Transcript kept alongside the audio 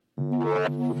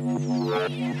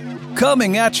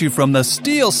Coming at you from the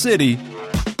Steel City,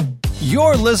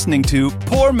 you're listening to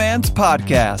Poor Man's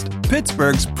Podcast,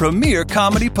 Pittsburgh's premier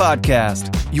comedy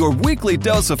podcast. Your weekly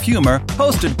dose of humor,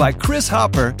 hosted by Chris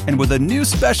Hopper and with a new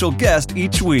special guest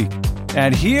each week.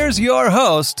 And here's your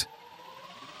host,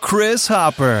 Chris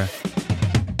Hopper.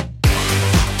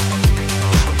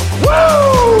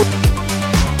 Woo!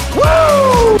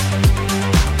 Woo!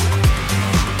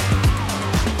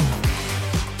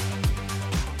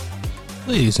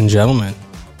 Ladies and gentlemen,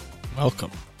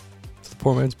 welcome to the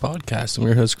Poor Man's Podcast. I'm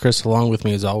your host, Chris. Along with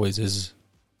me, as always, is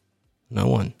no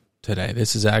one today.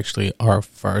 This is actually our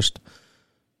first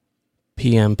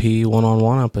PMP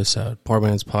one-on-one episode, Poor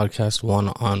Man's Podcast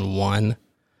one-on-one.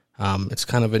 It's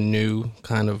kind of a new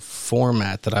kind of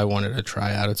format that I wanted to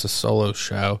try out. It's a solo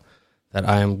show that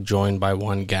I am joined by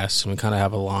one guest, and we kind of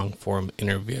have a long-form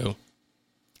interview.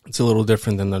 It's a little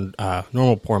different than the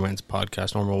normal Poor Man's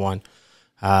Podcast, normal one.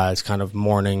 It's kind of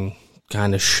morning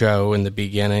kind of show in the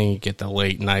beginning. You get the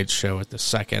late night show at the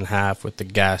second half with the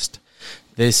guest.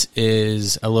 This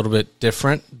is a little bit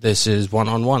different. This is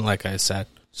one-on-one, like I said.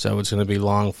 So it's going to be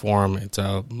long form. It's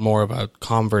more of a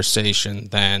conversation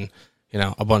than,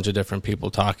 a bunch of different people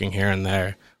talking here and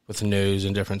there with news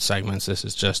and different segments. This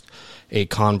is just a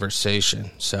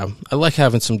conversation. So I like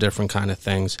having some different kind of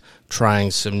things, trying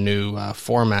some new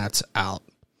formats out.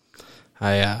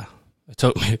 It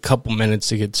took me a couple minutes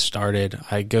to get started.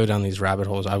 I go down these rabbit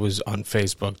holes. I was on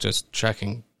Facebook just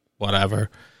checking whatever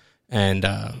and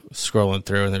scrolling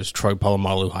through, and there's Troy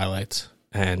Polamalu highlights.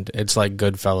 And it's like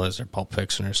Goodfellas or Pulp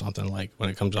Fiction or something. Like when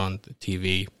it comes on the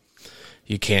TV,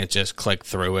 you can't just click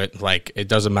through it. Like it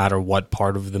doesn't matter what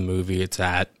part of the movie it's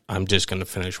at. I'm just going to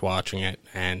finish watching it.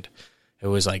 And it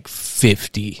was like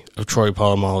 50 of Troy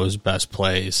Polamalu's best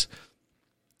plays.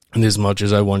 And as much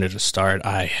as I wanted to start,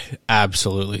 I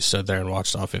absolutely stood there and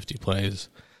watched all 50 plays.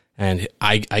 And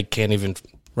I can't even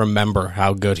remember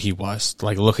how good he was.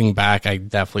 Like, looking back, I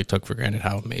definitely took for granted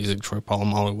how amazing Troy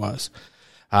Polamalu was.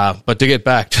 But to get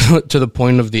back to the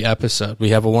point of the episode, we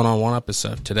have a one-on-one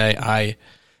episode. Today, I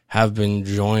have been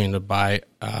joined by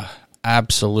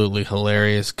absolutely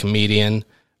hilarious comedian,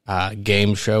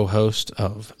 game show host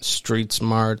of Street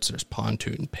Smarts, there's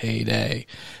Pontoon Payday,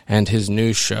 and his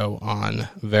new show on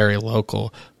Very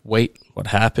Local, Wait, What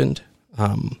Happened?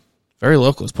 Very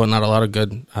Local is putting out a lot of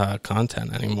good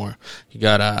content anymore. You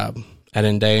got Ed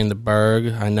and Day in the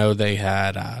Berg. I know they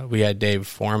had, we had Dave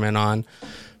Foreman on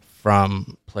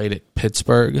played at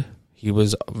Pittsburgh. He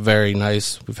was very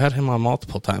nice. We've had him on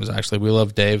multiple times, actually. We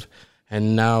love Dave.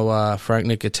 And now Frank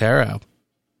Nicotero.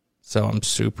 So I'm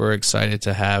super excited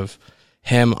to have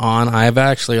him on. I've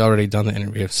actually already done the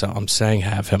interview, so I'm saying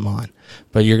have him on.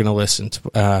 But you're going to listen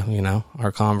to,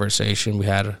 our conversation. We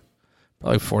had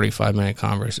probably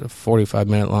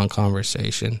 45-minute long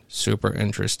conversation. Super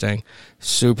interesting,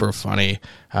 super funny.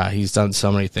 He's done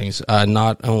so many things.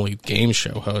 Not only game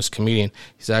show host, comedian,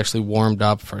 he's actually warmed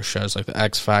up for shows like the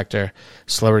X Factor,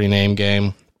 Celebrity Name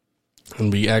Game.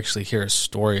 And we actually hear a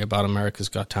story about America's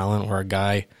Got Talent where a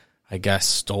guy, I guess,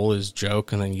 stole his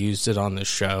joke and then used it on the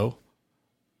show.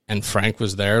 And Frank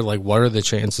was there. Like, what are the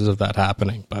chances of that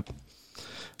happening? But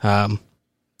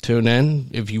tune in.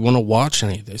 If you want to watch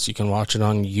any of this, you can watch it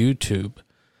on YouTube.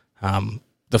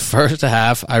 The first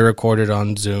half I recorded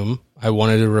on Zoom. I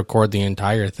wanted to record the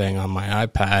entire thing on my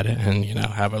iPad and,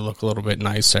 have it look a little bit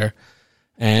nicer.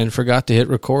 And forgot to hit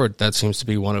record. That seems to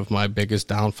be one of my biggest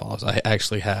downfalls. I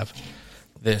actually have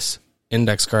this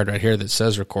index card right here that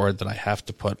says record that I have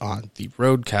to put on the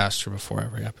Roadcaster before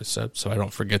every episode, so I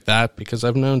don't forget that, because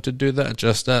I've known to do that.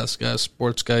 Just ask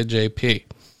Sports Guy JP.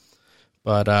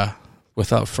 But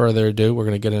without further ado, we're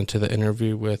going to get into the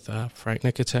interview with Frank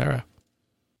Nicotero.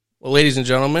 Well, ladies and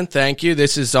gentlemen, thank you.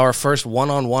 This is our first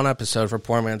one-on-one episode for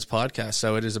Poor Man's Podcast,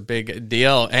 so it is a big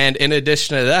deal. And in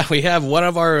addition to that, we have one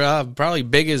of our probably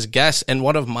biggest guests and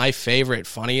one of my favorite,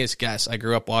 funniest guests. I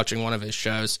grew up watching one of his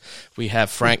shows. We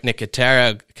have Frank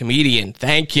Nicotero, comedian.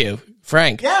 Thank you,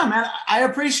 Frank. Yeah, man, I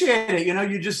appreciate it.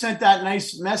 You just sent that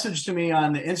nice message to me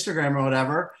on the Instagram or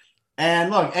whatever. And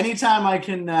look, anytime I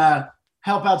can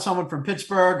help out someone from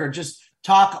Pittsburgh or just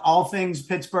talk all things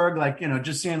Pittsburgh, like,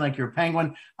 just seeing like your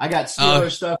Penguin. I got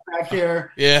Steelers stuff back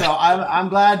here. Yeah. So I'm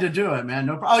glad to do it, man.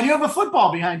 No problem. Oh, you have a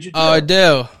football behind you too. Oh, I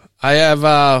do. I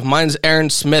have, mine's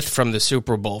Aaron Smith from the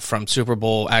Super Bowl, from Super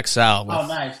Bowl XL.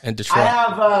 Nice. In Detroit.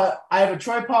 I have a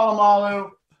Troy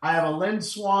Polamalu. I have a Lynn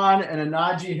Swan and a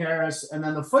Najee Harris. And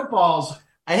then the footballs,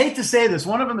 I hate to say this,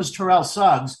 one of them is Terrell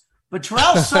Suggs, but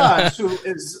Terrell Suggs, who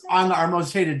is on our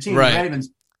most hated team, right, the Ravens,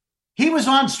 he was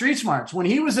on Street Smarts. When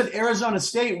he was at Arizona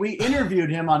State, we interviewed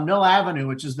him on Mill Avenue,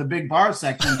 which is the big bar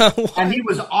section, and he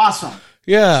was awesome.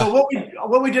 Yeah. So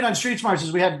what we did on Street Smarts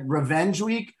is we had Revenge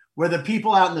Week, where the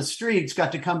people out in the streets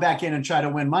got to come back in and try to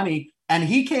win money. And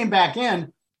he came back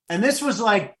in, and this was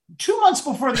like 2 months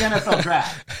before the NFL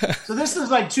draft. So this was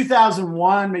like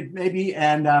 2001, maybe.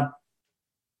 And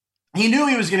he knew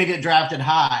he was going to get drafted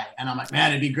high. And I'm like,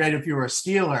 man, it'd be great if you were a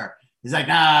Steeler. He's like,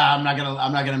 nah, I'm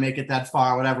not gonna make it that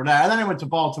far, whatever. And then I went to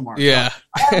Baltimore. Yeah. So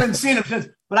I haven't seen him since,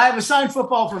 but I have a signed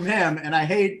football from him, and I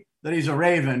hate that he's a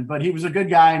Raven, but he was a good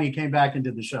guy, and he came back and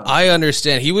did the show. I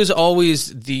understand. He was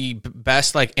always the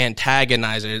best, like,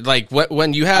 antagonizer. Like,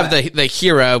 when you have the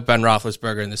hero, Ben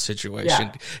Roethlisberger, in this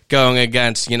situation, going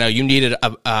against, you needed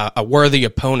a worthy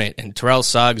opponent. And Terrell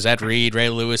Suggs, Ed Reed, Ray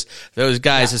Lewis, those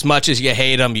guys, as much as you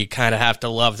hate them, you kind of have to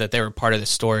love that they were part of the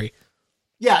story.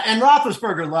 Yeah, and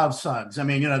Roethlisberger loves Suggs. I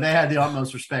mean, they had the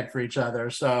utmost respect for each other.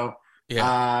 So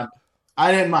I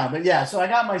didn't mind. But, yeah, so I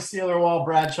got my Steeler wall,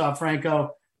 Bradshaw,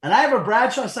 Franco. And I have a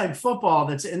Bradshaw signed football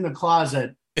that's in the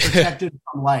closet, protected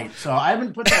from light. So I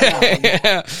haven't put that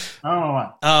out. I don't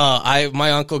know why.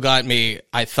 My uncle got me.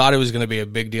 I thought it was going to be a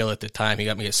big deal at the time. He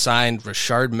got me a signed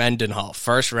Rashard Mendenhall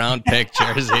first round pick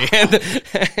jersey.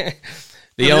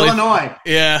 Illinois.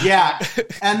 Yeah.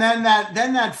 And then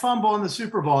that fumble in the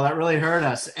Super Bowl that really hurt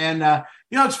us. And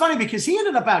it's funny because he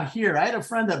ended up out here. I had a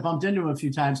friend that bumped into him a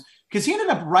few times because he ended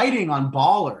up writing on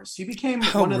Ballers. He became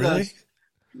one of those.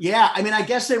 Yeah, I mean, I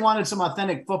guess they wanted some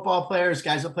authentic football players,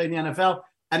 guys that played in the NFL.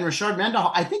 And Rashard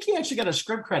Mendenhall, I think he actually got a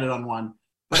script credit on one.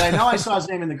 But I know I saw his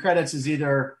name in the credits as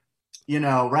either,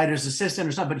 writer's assistant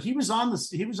or something. But he was on the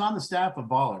staff of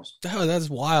Ballers. Oh, that's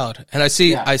wild. And I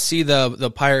see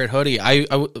the pirate hoodie.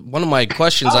 One of my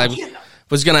questions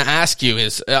was going to ask you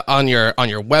is on your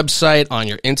website, on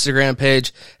your Instagram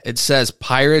page, it says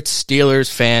Pirates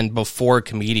Steelers fan before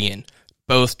comedian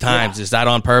both times. Yeah. Is that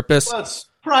on purpose? Well, it's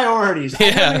priorities.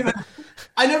 Yeah.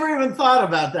 I never even thought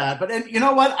about that. But you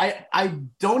know what? I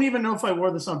don't even know if I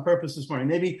wore this on purpose this morning.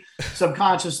 Maybe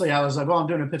subconsciously I was like, well, I'm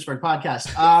doing a Pittsburgh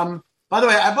podcast. By the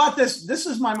way, I bought this. This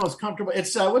is my most comfortable.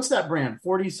 It's what's that brand?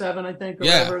 47, I think, or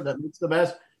whatever. That's the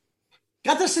best.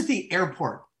 Got this at the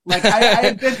airport. Like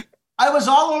I was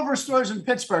all over stores in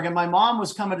Pittsburgh, and my mom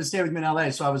was coming to stay with me in LA,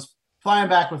 so I was flying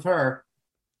back with her.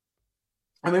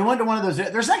 And we went to one of those.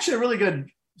 There's actually a really good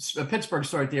Pittsburgh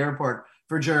store at the airport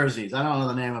for jerseys. I don't know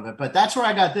the name of it, but that's where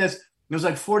I got this. It was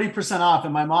like 40% off,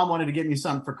 and my mom wanted to get me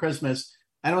something for Christmas,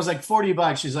 and it was like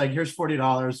 $40. She's like, here's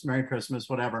 $40. Merry Christmas,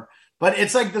 whatever. But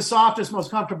it's like the softest, most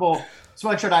comfortable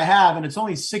sweatshirt I have, and it's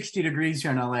only 60 degrees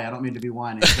here in LA. I don't mean to be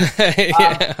whining.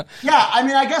 I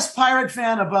mean, I guess Pirate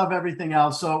fan above everything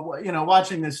else. So,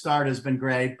 watching this start has been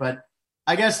great, but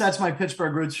I guess that's my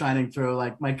Pittsburgh roots shining through.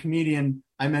 Like my comedian,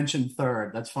 I mentioned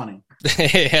third. That's funny.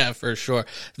 Yeah, for sure.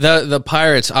 The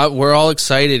Pirates, we're all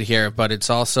excited here, but it's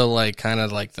also like kind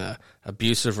of like the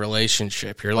abusive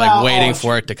relationship. You're like waiting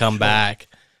for it to come back.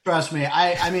 Trust me.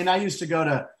 I mean, I used to go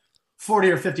to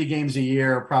 40 or 50 games a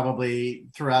year, probably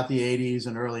throughout the 80s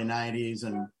and early 90s.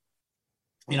 And,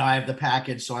 I have the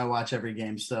package, so I watch every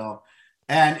game still.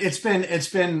 And it's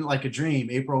been like a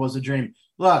dream. April was a dream.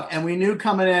 Look, and we knew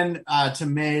coming in to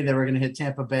May they were going to hit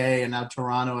Tampa Bay and now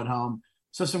Toronto at home.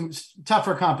 So some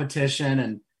tougher competition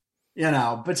and,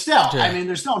 but still, yeah. I mean,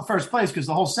 they're still in first place because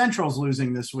the whole Central's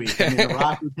losing this week. I mean, the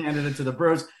Rockies handed it to the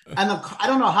Brewers. And I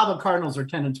don't know how the Cardinals are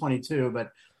 10-22,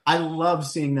 but I love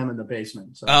seeing them in the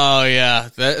basement. So. Oh, yeah.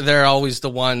 They're always the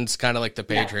ones kind of like the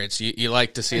Patriots. Yeah. You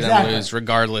like to see them lose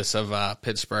regardless of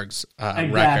Pittsburgh's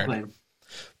record.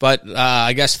 But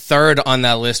I guess third on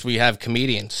that list, we have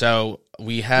comedian. So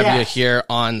we have you here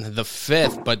on the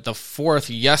 5th, but the 4th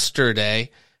yesterday,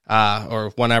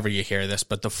 or whenever you hear this,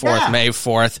 but the 4th, May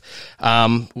 4th,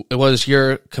 it was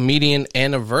your comedian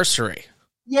anniversary.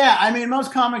 Yeah, I mean,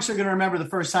 most comics are going to remember the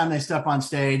first time they step on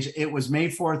stage. It was May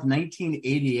 4th,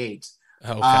 1988,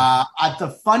 at the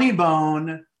Funny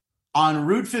Bone on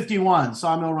Route 51,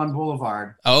 Sawmill Run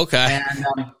Boulevard. Okay.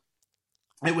 And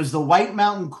it was the White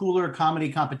Mountain Cooler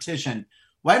comedy competition.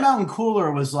 White Mountain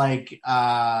Cooler was like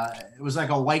it was like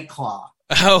a White Claw.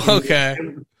 Oh, okay.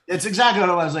 It's exactly what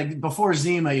it was, like before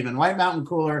Zima even. White Mountain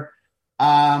Cooler.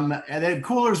 And then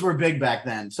coolers were big back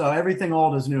then, so everything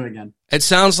old is new again. It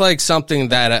sounds like something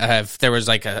that if there was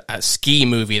like a ski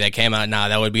movie that came out now,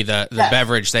 that would be the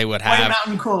beverage they would have. White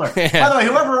Mountain Cooler. By the way,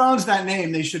 whoever owns that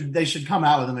name, they should come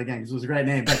out with them again because it was a great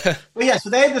name. But yeah,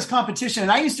 so they had this competition,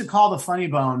 and I used to call the Funny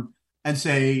Bone and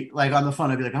say, like on the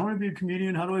phone, I'd be like, I want to be a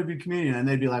comedian. How do I be a comedian? And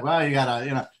they'd be like, well, you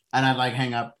gotta, and I'd like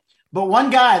hang up. But one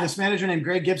guy, this manager named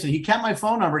Greg Gibson, he kept my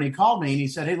phone number and he called me and he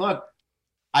said, hey, look,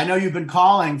 I know you've been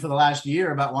calling for the last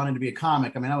year about wanting to be a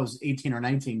comic. I mean, I was 18 or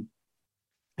 19.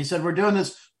 He said, we're doing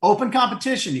this open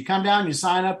competition. You come down, you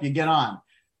sign up, you get on.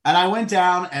 And I went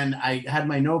down and I had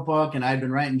my notebook and I had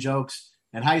been writing jokes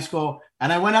in high school.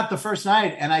 And I went up the first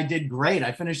night and I did great.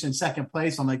 I finished in second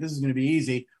place. I'm like, this is going to be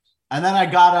easy. And then I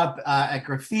got up at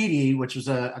Graffiti, which was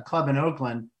a club in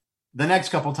Oakland, the next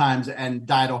couple times and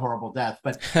died a horrible death.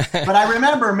 But I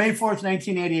remember May 4th,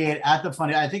 1988 at the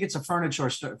I think it's a furniture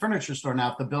store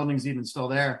now, if the building's even still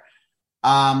there.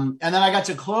 And then I got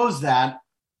to close that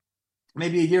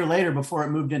maybe a year later before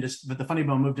but the Funny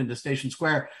Bone moved into Station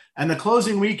Square. And the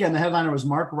closing weekend, the headliner was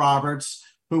Mark Roberts,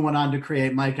 who went on to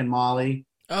create Mike and Molly.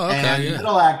 Oh, okay.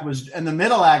 And the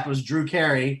middle act was Drew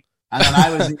Carey. And then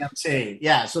I was the MC.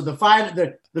 Yeah. So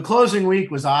the closing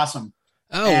week was awesome.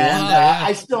 Oh,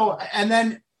 and, wow. And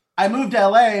then I moved to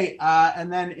LA.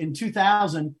 And then in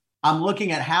 2000, I'm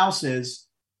looking at houses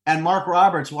and Mark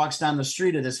Roberts walks down the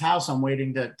street of this house I'm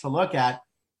waiting to look at.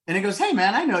 And he goes, "Hey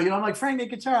man, I know you." I'm like, "Frank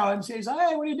Nicotero, MC." He's like,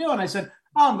 "Hey, what are you doing?" I said,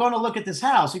 "Oh, I'm going to look at this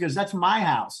house." He goes, "That's my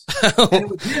house." And it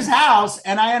was his house.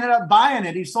 And I ended up buying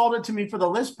it. He sold it to me for the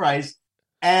list price.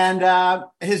 And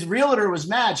his realtor was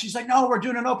mad. She's like, "No, we're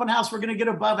doing an open house. We're going to get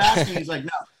above asking." He's like,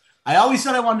 "No, I always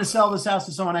said I wanted to sell this house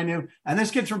to someone I knew. And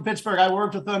this kid's from Pittsburgh. I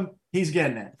worked with him. He's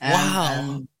getting it."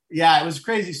 And yeah, it was a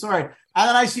crazy story. And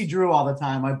then I see Drew all the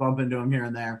time. I bump into him here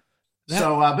and there.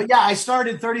 But yeah, I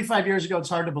started 35 years ago. It's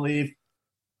hard to believe.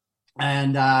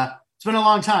 And it's been a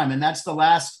long time. And that's the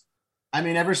last,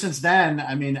 ever since then,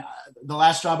 the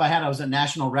last job I had, I was at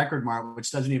National Record Mart, which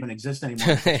doesn't even exist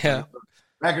anymore. Yeah.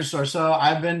 Record store. So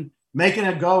I've been making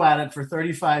a go at it for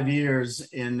 35 years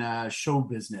in show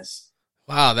business.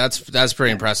 Wow, that's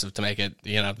pretty impressive to make it,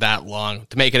 that long,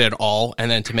 to make it at all,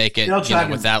 and then to make it,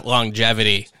 with that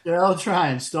longevity. Still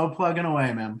trying, still plugging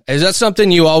away, man. Is that something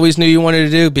you always knew you wanted to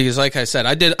do? Because, like I said,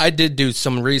 I did do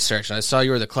some research, and I saw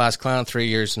you were the class clown 3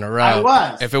 years in a row. I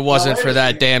was. If it wasn't for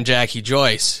that damn Jackie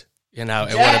Joyce, it would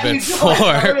have been 4.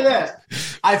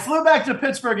 I flew back to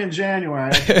Pittsburgh in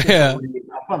January. Yeah.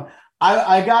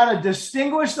 I got a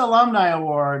Distinguished Alumni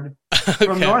Award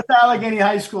from North Allegheny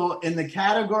High School in the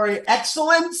category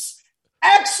Excellence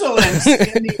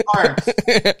in the Arts.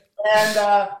 And,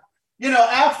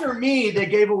 after me, they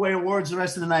gave away awards the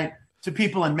rest of the night to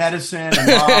people in medicine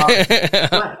and law.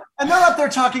 And they're up there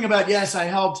talking about, yes, I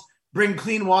helped bring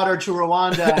clean water to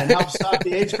Rwanda and help stop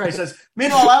the AIDS crisis.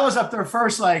 Meanwhile, I was up there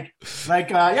first, yeah,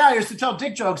 I used to tell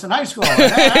dick jokes in high school. Here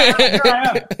I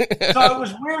am. So it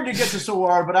was weird to get this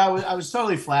award, but I was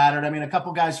totally flattered. A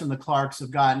couple guys from the Clarks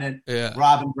have gotten it. Yeah.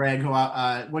 Rob and Greg, who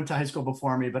went to high school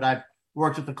before me, but I've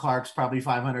worked with the Clarks probably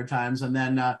 500 times. And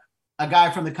then a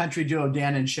guy from the country duo,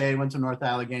 Dan and Shay, went to North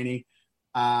Allegheny.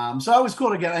 So it was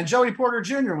cool to get. And Joey Porter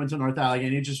Jr. went to North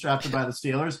Allegheny, just drafted by the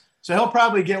Steelers. So he'll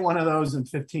probably get one of those in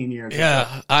 15 years.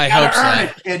 Yeah, I hope so.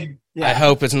 Yeah. I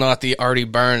hope it's not the Artie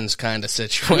Burns kind of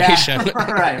situation.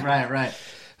 Yeah. Right.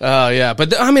 Oh, yeah.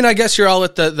 But, I guess you're all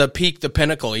at the peak, the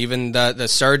pinnacle. Even the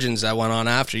surgeons that went on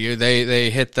after you, they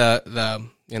hit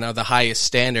the highest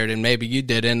standard, and maybe you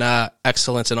did in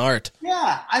excellence in art.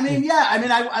 Yeah.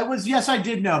 I was, yes, I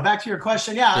did know. Back to your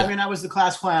question. Yeah. I was the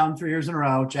class clown 3 years in a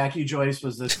row. Jackie Joyce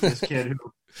was this kid who,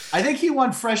 I think he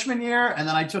won freshman year, and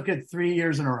then I took it 3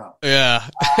 years in a row. Yeah.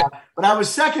 But I was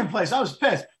second place. I was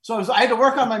pissed. So I had to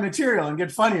work on my material and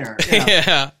get funnier.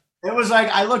 Yeah. It was like,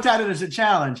 I looked at it as a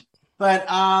challenge. But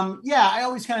I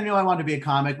always kind of knew I wanted to be a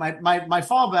comic. My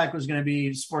fallback was going to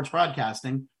be sports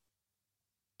broadcasting.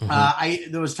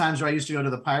 Mm-hmm. There was times where I used to go to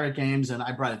the Pirate games, and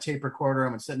I brought a tape recorder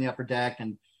and would sit in the upper deck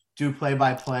and do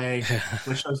play-by-play,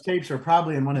 which those tapes are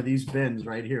probably in one of these bins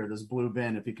right here, this blue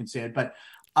bin, if you can see it. But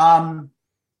a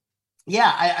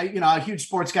huge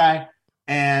sports guy,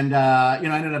 and I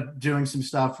ended up doing some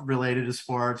stuff related to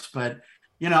sports. But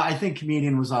I think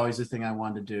comedian was always the thing I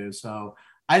wanted to do. So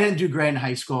I didn't do great in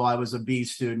high school. I was a B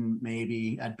student,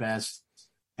 maybe at best.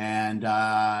 And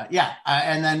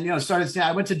and then started.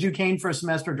 I went to Duquesne for a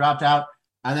semester, dropped out,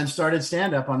 and then started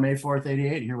stand up on May 4th,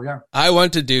 '88. And here we are. I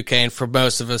went to Duquesne for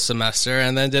most of a semester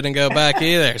and then didn't go back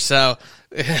either. So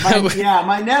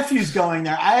my nephew's going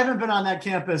there. I haven't been on that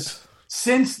campus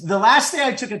since the last day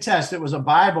I took a test. It was a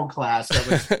Bible class that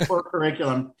was for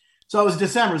curriculum. So it was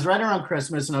December. It was right around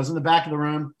Christmas, and I was in the back of the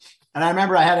room. And I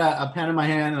remember I had a pen in my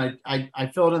hand, and I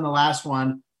filled in the last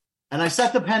one. And I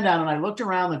set the pen down, and I looked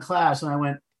around the class, and I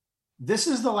went, this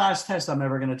is the last test I'm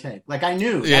ever going to take. Like, I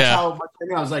knew. That's how much I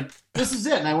knew. I was like, this is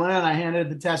it. And I went in, and I handed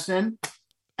the test in.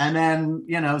 And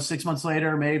then, 6 months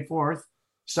later, May 4th,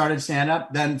 started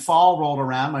stand-up. Then fall rolled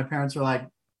around. My parents were like,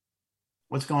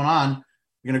 what's going on?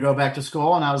 You're going to go back to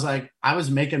school? And I was like, I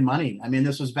was making money.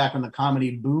 This was back when the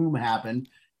comedy boom happened,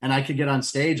 and I could get on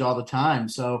stage all the time.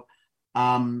 So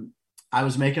I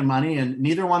was making money, and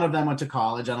neither one of them went to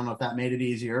college. I don't know if that made it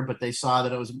easier, but they saw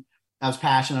that it was I was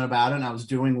passionate about it, and I was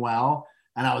doing well,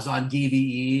 and I was on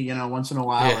DVE, once in a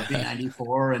while, or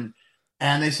B94,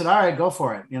 and they said, all right, go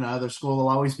for it. The school will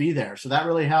always be there. So that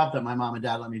really helped that my mom and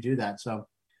dad let me do that. So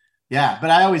yeah, but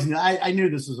I always knew, I knew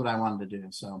this was what I wanted to do.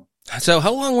 So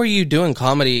how long were you doing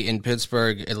comedy in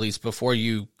Pittsburgh, at least before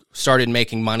you started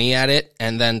making money at it?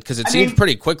 And then, because it seemed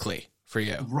pretty quickly for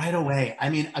you. Right away. I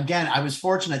mean, again, I was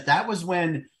fortunate. That was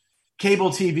when cable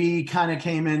TV kind of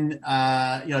came in,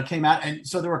 came out. And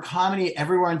so there were comedy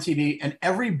everywhere on TV, and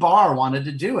every bar wanted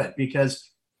to do it because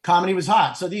comedy was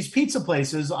hot. So these pizza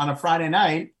places on a Friday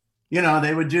night,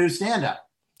 they would do stand up.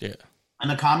 Yeah. And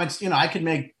the comics, I could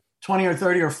make 20 or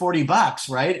 30 or $40,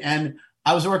 right? And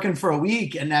I was working for a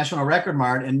week at National Record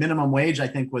Mart, and minimum wage, I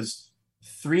think, was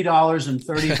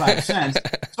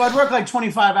 $3.35. So I'd work like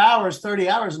 25 hours, 30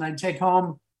 hours, and I'd take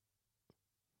home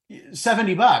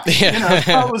 $70. Yeah.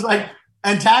 So it was like,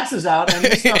 and taxes out, and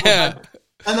this stuff was like,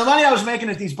 and the money I was making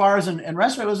at these bars and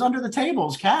restaurants was under the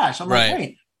tables, cash. I'm like,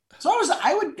 wait. So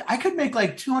I could make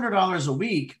like $200 a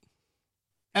week,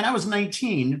 and I was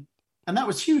 19, and that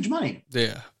was huge money.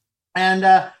 Yeah.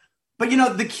 And but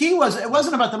the key was, it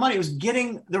wasn't about the money. It was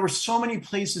there were so many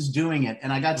places doing it,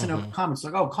 and I got to know comics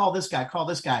like, oh, call this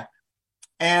guy.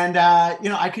 And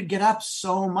I could get up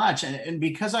so much, and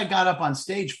because I got up on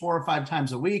stage 4 or 5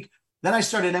 times a week, then I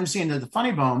started emceeing at the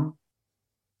Funny Bone,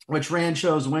 which ran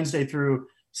shows Wednesday through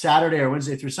Saturday or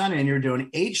Wednesday through Sunday, and you're doing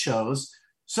 8 shows.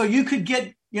 So you could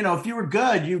get, if you were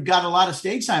good, you got a lot of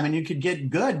stage time, and you could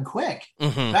get good quick,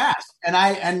 fast.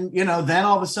 And then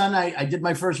all of a sudden I did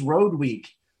my first road week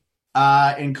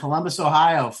in Columbus,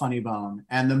 Ohio, Funny Bone.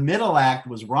 And the middle act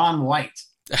was Ron White.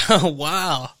 Oh,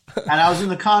 wow. And I was in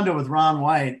the condo with Ron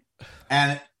White,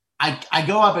 and I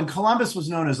go up, and Columbus was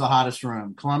known as the hottest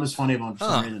room, Columbus Funny Bone for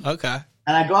some reason. Okay.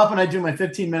 And I go up and I do my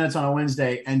 15 minutes on a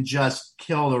Wednesday and just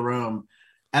kill the room.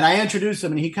 And I introduce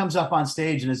him, and he comes up on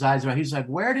stage, and his eyes are, he's like,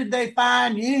 where did they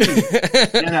find you?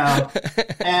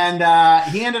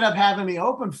 And he ended up having me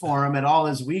open for him at all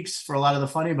his weeks for a lot of the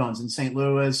Funny Bones in St.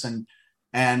 Louis and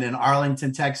in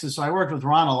Arlington, Texas. So I worked with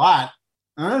Ron a lot.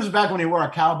 And this was back when he wore a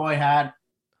cowboy hat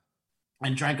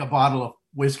and drank a bottle of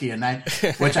whiskey a night,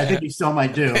 which I think he still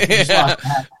might do. He just lost the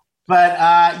hat. But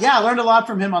I learned a lot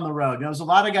from him on the road. There was a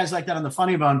lot of guys like that on the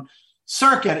Funny Bone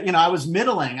circuit. I was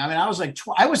middling. I mean, I was like,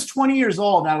 I was 20 years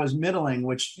old, and I was middling,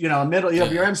 which,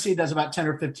 your MC does about 10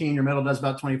 or 15, your middle does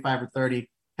about 25 or 30,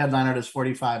 headliner does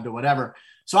 45 to whatever.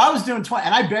 So I was doing 20,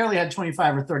 and I barely had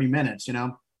 25 or 30 minutes,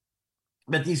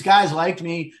 but these guys liked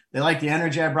me. They liked the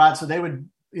energy I brought. So they would,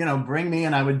 bring me,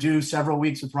 and I would do several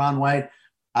weeks with Ron White,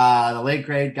 the late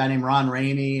great guy named Ron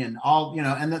Ramey, and all,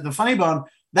 and the Funny Bone.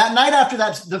 That night after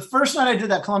that, the first night I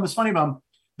did that Columbus Funny Bone,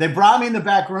 they brought me in the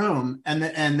back room, and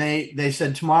they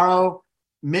said, tomorrow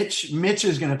Mitch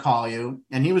is going to call you.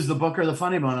 And he was the booker of the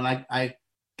Funny Bone. And I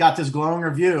got this glowing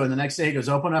review. And the next day he goes,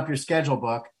 open up your schedule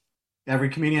book. Every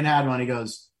comedian had one. He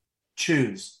goes,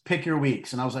 pick your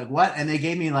weeks. And I was like, what? And they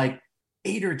gave me like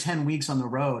 8 or 10 weeks on the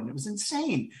road. And it was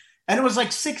insane. And it was like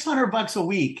 $600 a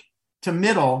week to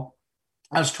middle.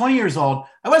 I was 20 years old.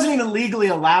 I wasn't even legally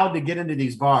allowed to get into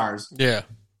these bars. Yeah.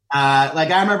 I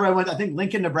remember I think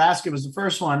Lincoln, Nebraska was the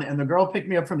first one, and the girl picked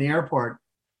me up from the airport,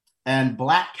 and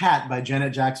Black Cat by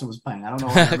Janet Jackson was playing. I don't know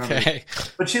what I remember. Okay.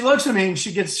 But she looks at me, and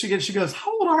she goes,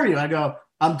 how old are you? I go,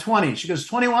 I'm 20. She goes,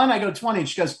 21? I go, 20.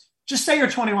 She goes, just say you're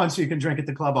 21 so you can drink at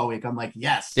the club all week. I'm like,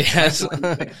 yes.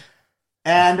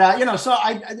 And, going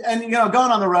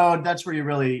on the road, that's where you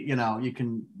really, you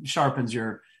can sharpens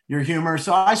your humor.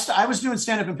 So I was doing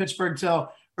stand-up in Pittsburgh till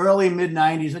early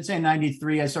mid-90s. I'd say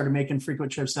 93, I started making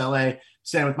frequent trips to LA,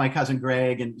 staying with my cousin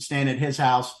Greg and staying at his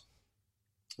house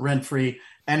rent-free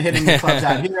and hitting the clubs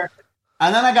out here.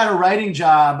 And then I got a writing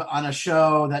job on a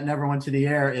show that never went to the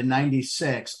air in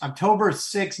 96. October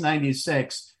 6,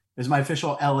 96 is my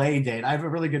official LA date. I have a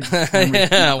really good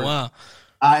wow.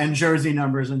 And Jersey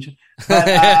numbers.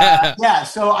 But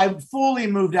so I fully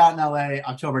moved out in LA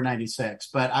October 96,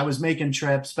 but I was making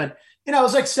trips. But it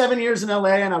was like 7 years in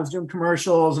LA, and I was doing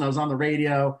commercials, and I was on the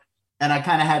radio, and I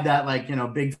kind of had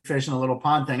that big fish in a little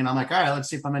pond thing. And I'm like, all right, let's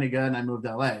see if I'm any good. And I moved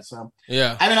to LA. So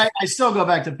yeah, I mean, I still go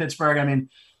back to Pittsburgh. I mean,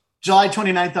 July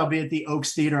 29th, I'll be at the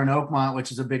Oaks Theater in Oakmont,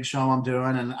 which is a big show I'm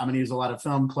doing. And I'm going to use a lot of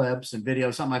film clips and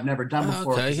videos, something I've never done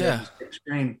before. Okay, yeah. Big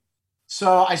screen.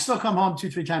 So I still come home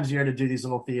 2-3 times a year to do these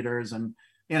little theaters and,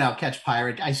 catch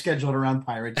pirate. I scheduled around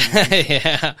pirate.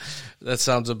 Yeah, that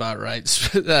sounds about right.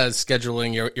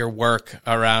 Scheduling your work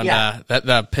around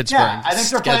the Pittsburgh. Yeah, I think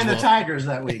they're playing the Tigers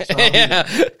that week. So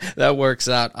that works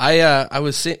out.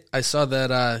 I saw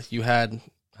that you had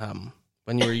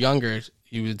when you were younger,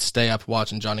 you would stay up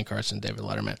watching Johnny Carson, David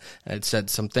Letterman, and it said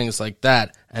some things like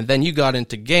that. And then you got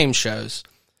into game shows.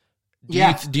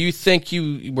 Do you think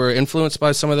you were influenced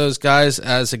by some of those guys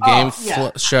as a game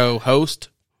show host?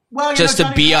 Well, just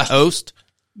to be a host?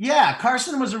 Yeah,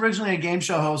 Carson was originally a game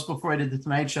show host before I did The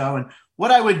Tonight Show. And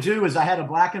what I would do is I had a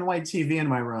black and white TV in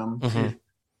my room,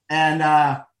 and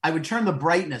I would turn the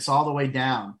brightness all the way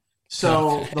down.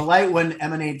 So the light wouldn't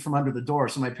emanate from under the door,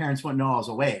 so my parents wouldn't know I was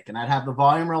awake. And I'd have the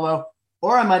volume real low,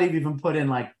 or I might have even put in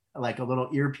like a little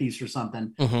earpiece or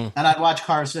something. And I'd watch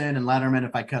Carson and Letterman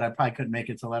if I could. I probably couldn't make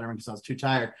it to Letterman because I was too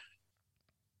tired.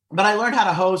 But I learned how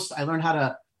to host. I learned how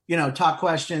to, talk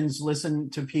questions, listen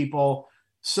to people.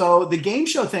 So the game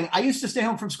show thing, I used to stay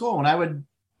home from school when I would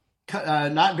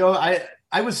not go.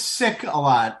 I was sick a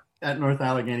lot at North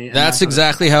Allegheny. That's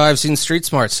exactly how I've seen Street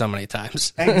Smart so many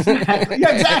times. Exactly.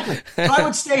 Yeah, exactly. So I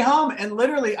would stay home and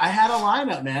literally I had a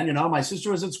lineup, man. My sister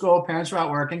was at school, parents were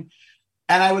out working.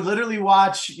 And I would literally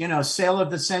watch, Sale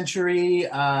of the Century,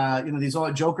 these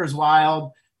old Joker's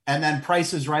Wild, and then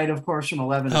Price is Right, of course, from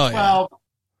 11 to 12. Yeah.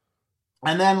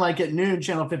 And then like at noon,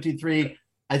 Channel 53,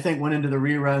 I think went into the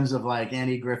reruns of like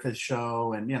Andy Griffith's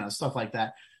show and, stuff like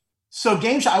that. So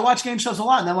I watched game shows a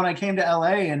lot. And then when I came to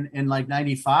LA in like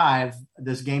 95,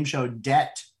 this game show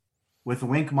Debt with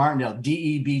Wink Martindale,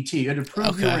 DEBT. You had to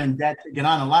prove you were in debt to get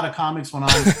on. A lot of comics went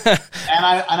on. and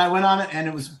I went on it, and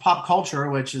it was Pop Culture,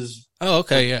 which is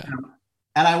yeah.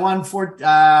 And I won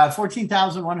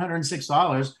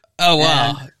 $14,106. Oh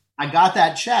wow! And I got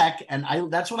that check, and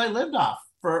that's what I lived off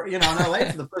for in LA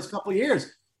for the first couple of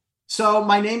years. So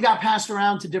my name got passed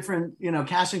around to different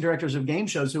casting directors of game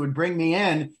shows who would bring me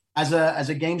in as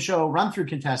a game show run through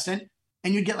contestant,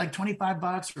 and you'd get like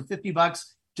 $25 or $50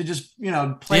 to just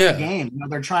play a game.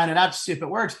 They're trying it out to see if it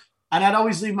works, and I'd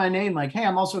always leave my name like, hey,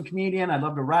 I'm also a comedian, I'd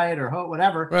love to write or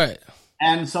whatever, right?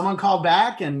 And someone called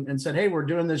back and said, hey, we're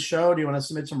doing this show, do you want to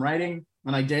submit some writing?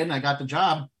 And I did, and I got the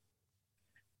job,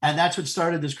 and that's what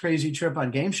started this crazy trip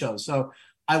on game shows. So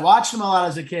I watched them a lot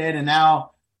as a kid, and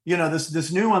now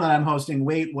this new one that I'm hosting,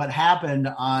 Wait, What Happened,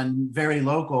 on Very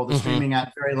Local, the streaming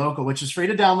app Very Local, which is free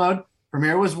to download.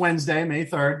 Premiere was Wednesday, May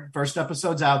 3rd. First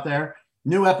episode's out there.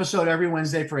 New episode every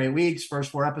Wednesday for 8 weeks. First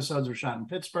 4 episodes were shot in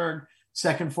Pittsburgh.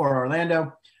 Second 4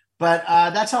 Orlando. But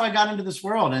that's how I got into this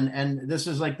world. And this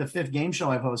is like the 5th game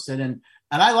show I've hosted. And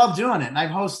I love doing it. And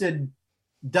I've hosted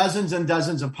dozens and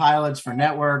dozens of pilots for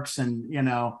networks and,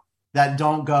 that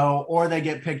don't go or they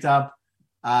get picked up.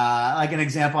 Like an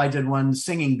example, I did one,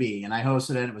 Singing Bee, and I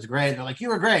hosted it. It was great. They're like, you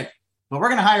were great, but we're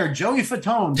going to hire Joey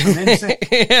Fatone from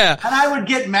NSYNC. Yeah. And I would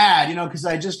get mad, because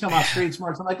I just come off Street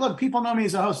Smarts. I'm like, look, people know me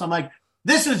as a host. I'm like,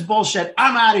 this is bullshit.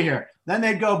 I'm out of here. Then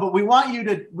they'd go, but we want you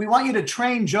to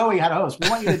train Joey how to host. We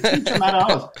want you to teach him how to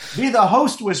host. Be the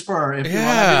host whisperer if you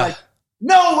want to be like,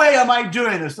 no way am I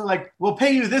doing this. They're like, we'll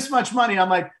pay you this much money. I'm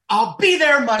like, I'll be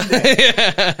there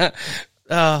Monday.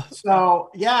 So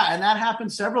yeah, and that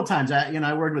happened several times.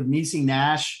 I worked with Niecy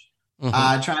Nash,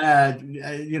 trying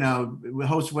to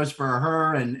host Whisperer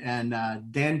her and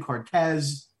Dan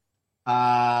Cortez,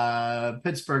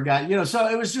 Pittsburgh guy. So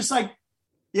it was just like,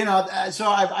 so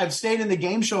I've stayed in the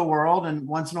game show world, and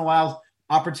once in a while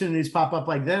opportunities pop up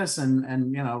like this,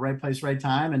 and right place, right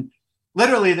time, and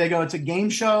literally they go, it's a game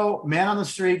show, man on the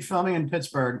street, filming in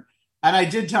Pittsburgh. And I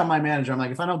did tell my manager, I'm like,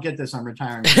 if I don't get this, I'm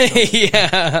retiring.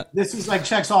 Yeah. This is like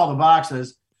checks all the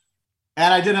boxes.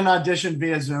 And I did an audition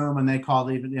via Zoom, and they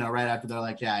called even, right after. They're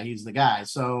like, yeah, he's the guy.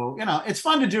 So, it's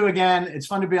fun to do again. It's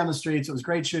fun to be on the streets. It was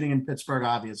great shooting in Pittsburgh,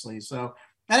 obviously. So,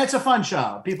 and it's a fun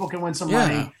show. People can win some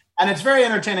money. And it's very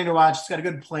entertaining to watch. It's got a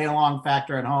good play along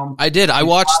factor at home. I did. I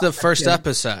watched the first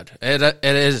episode.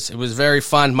 It was very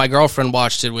fun. My girlfriend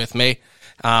watched it with me.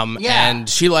 And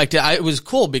she liked it. It was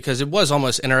cool because it was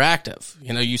almost interactive.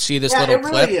 You see this little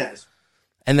clip, really is.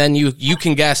 And then you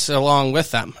can guess along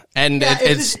with them. And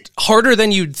it's harder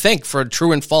than you'd think for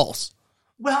true and false.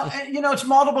 Well, it's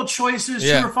multiple choices,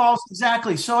 true or false,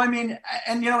 exactly. So, I mean,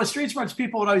 and, with Street Smarts,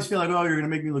 people would always feel like, oh, you're going to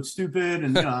make me look stupid,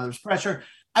 and, there's pressure.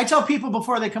 I tell people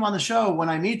before they come on the show, when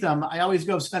I meet them, I always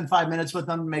go spend 5 minutes with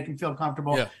them, make them feel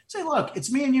comfortable. Yeah. Say, look, it's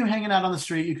me and you hanging out on the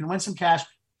street. You can win some cash.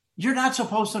 You're not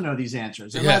supposed to know these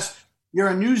answers unless you're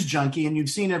a news junkie and you've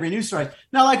seen every news story.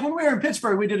 Now, like when we were in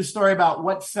Pittsburgh, we did a story about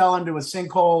what fell into a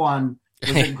sinkhole on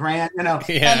Grant, And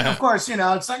of course,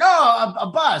 it's like, a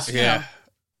bus. Yeah.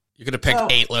 You could have picked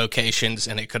 8 locations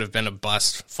and it could have been a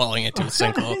bus falling into a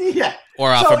sinkhole.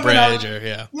 Or off a bridge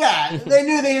Yeah, they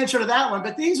knew the answer to that one.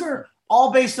 But these are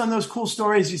all based on those cool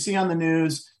stories you see on the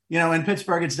news. In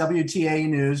Pittsburgh, it's WTA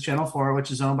News, Channel 4,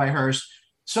 which is owned by Hearst.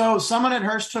 So someone at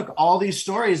Hearst took all these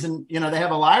stories and, they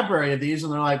have a library of these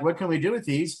and they're like, what can we do with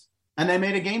these? And they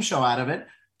made a game show out of it.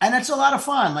 And it's a lot of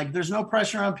fun. Like there's no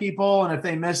pressure on people. And if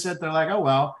they miss it, they're like, oh,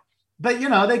 well, but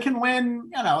they can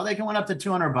win, they can win up to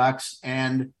 $200.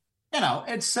 And,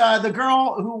 it's the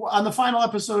girl who on the final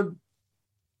episode,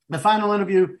 the final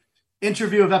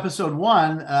interview of episode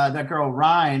 1, that girl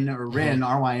Ryan or Rin,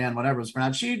 R-Y-N, whatever it's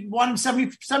pronounced, she won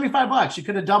 $75. She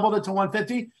could have doubled it to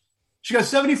 150. She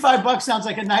goes, $75 sounds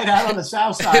like a night out on the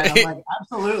South Side. I'm like,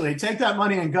 absolutely, take that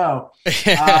money and go.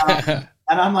 And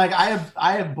I'm like,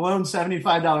 I have blown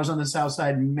 $75 on the South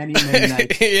Side many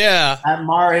nights. Yeah, at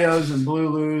Mario's and Blue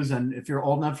Lou's, and if you're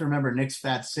old enough to remember, Nick's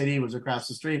Fat City was across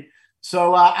the street.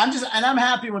 So I'm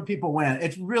happy when people win.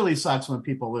 It really sucks when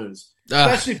people lose,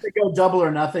 especially if they go double or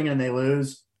nothing and they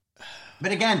lose.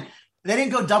 But again, they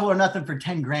didn't go double or nothing for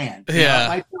 10 grand. Yeah, it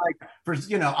might be like for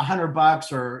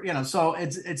 $100 or so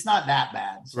it's not that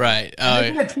bad. So, right.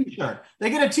 They get a T-shirt.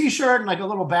 They get a T-shirt and like a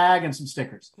little bag and some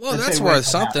stickers. Well, that's worth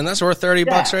something. That's worth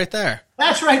 $30 right there.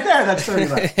 That's right there. That's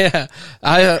 $30. Yeah,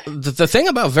 the thing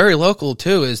about Very Local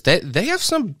too is they have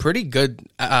some pretty good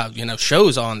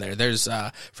shows on there. There's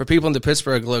for people in the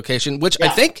Pittsburgh location, which I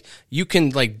think you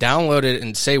can like download it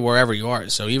and say wherever you are.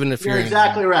 So even if you're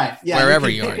exactly right, wherever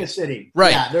you are, pick a city,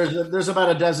 right? Yeah, there's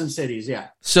about a dozen cities, yeah.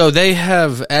 So they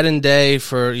have Ed and Day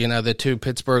for the 2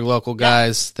 Pittsburgh local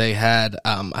guys. They had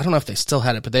I don't know if they still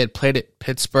had it, but they had played it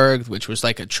Pittsburgh, which was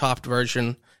like a chopped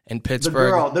version. In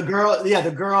Pittsburgh, the girl.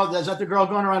 Is that the girl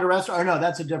going around a restaurant? Or no,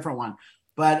 that's a different one.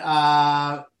 But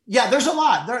there's a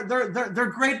lot. They're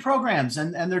great programs,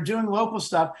 and they're doing local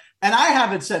stuff. And I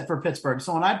have it set for Pittsburgh,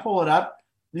 so when I pull it up,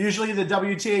 usually the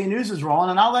WTA news is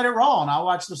rolling, and I'll let it roll, and I'll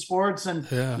watch the sports. And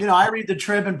I read the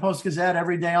Trib and Post Gazette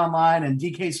every day online, and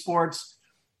DK Sports.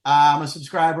 I'm a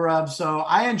subscriber of, so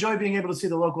I enjoy being able to see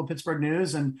the local Pittsburgh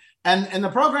news, and the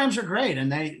programs are great,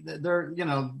 and they're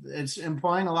it's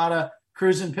employing a lot of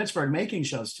crews in Pittsburgh making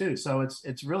shows too, so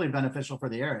it's really beneficial for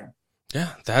the area.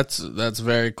 Yeah, that's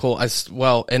very cool.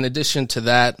 In addition to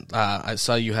that, I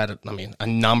saw you had a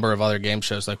number of other game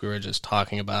shows like we were just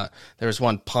talking about. There was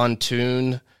one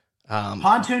Pontoon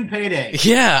Payday.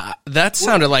 Yeah, that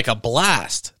sounded like a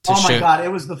blast to shoot. My God,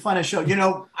 it was the funnest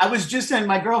show. I was just in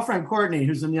my girlfriend Courtney,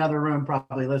 who's in the other room,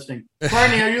 probably listening.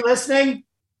 Courtney, are you listening?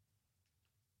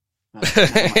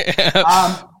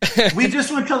 We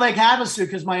just went to Lake Havasu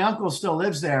because my uncle still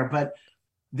lives there. But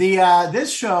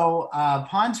this show,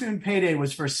 Pontoon Payday,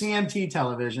 was for CMT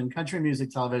television, country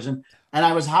music television, and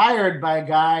I was hired by a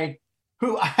guy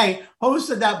who I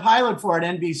hosted that pilot for at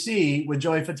NBC with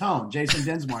Joey Fatone, Jason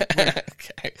Dinsmore.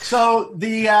 Okay. So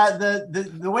the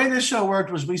way this show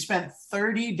worked was we spent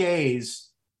 30 days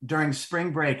during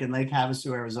spring break in Lake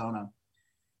Havasu, Arizona.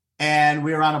 And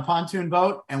we were on a pontoon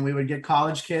boat, and we would get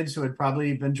college kids who had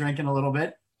probably been drinking a little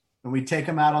bit, and we'd take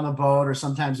them out on the boat, or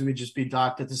sometimes we'd just be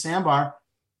docked at the sandbar,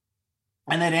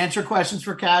 and they'd answer questions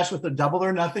for cash with a double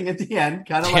or nothing at the end,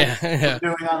 kind of like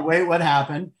doing on Wait, What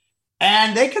Happened?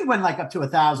 And they could win like up to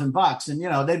 $1,000,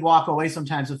 and they'd walk away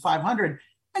sometimes with 500.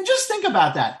 And just think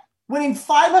about that, winning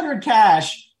 500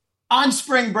 cash on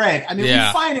spring break. I mean,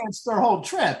 we financed their whole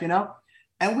trip,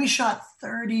 And we shot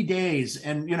 30 days,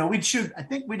 and we'd shoot. I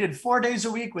think we did 4 days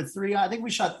a week with 3. I think we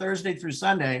shot Thursday through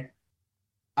Sunday,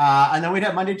 and then we'd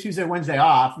have Monday, Tuesday, Wednesday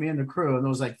off. Me and the crew, and there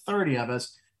was like 30 of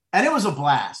us, and it was a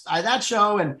blast. That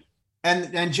show,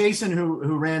 and Jason,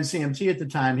 who ran CMT at the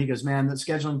time, he goes, "Man, the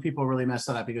scheduling people really messed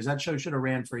that up." He goes, "That show should have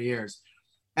ran for years,"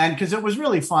 and because it was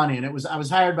really funny, and I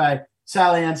was hired by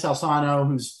Sally Ann Salsano,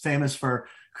 who's famous for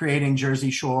creating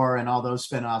Jersey Shore and all those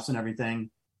spinoffs and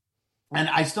everything. And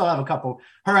I still have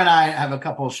her and I have a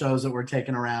couple of shows that we're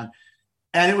taking around.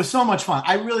 And it was so much fun.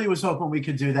 I really was hoping we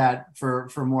could do that for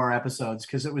more episodes,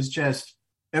 because it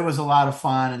was a lot of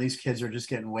fun. And these kids are just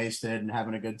getting wasted and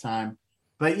having a good time.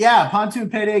 But yeah, Pontoon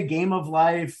Payday, Game of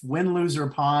Life, Win, Lose, or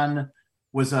Pawn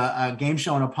was a game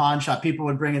show in a pawn shop. People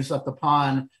would bring us up the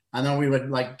pawn, and then we would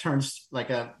like turn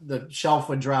the shelf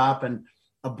would drop and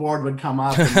a board would come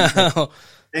up, and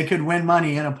they could win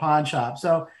money in a pawn shop.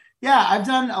 So yeah, I've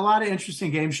done a lot of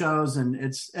interesting game shows, and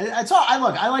it's all.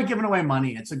 I like giving away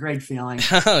money. It's a great feeling.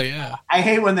 Oh yeah. I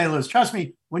hate when they lose. Trust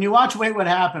me, when you watch Wait, What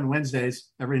Happened Wednesdays,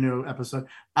 every new episode,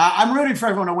 I'm rooting for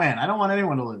everyone to win. I don't want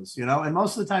anyone to lose, and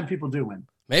most of the time people do win.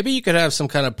 Maybe you could have some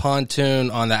kind of pontoon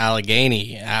on the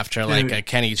Allegheny after like a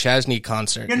Kenny Chesney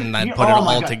concert, and then put it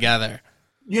all together.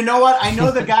 You know what? I know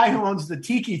the guy who owns the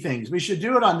tiki things. We should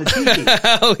do it on the tiki.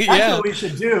 Oh, yeah. That's what we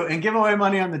should do, and give away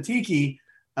money on the tiki.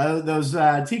 Those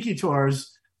tiki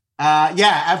tours,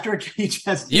 after a Kenny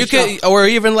Chesney you show. could, or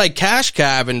even like Cash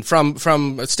Cab, and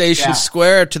from Station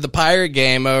Square to the Pirate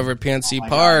game over at PNC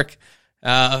Park.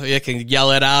 You can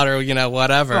yell it out, or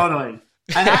whatever. Totally.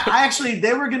 And I actually,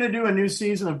 they were going to do a new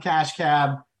season of Cash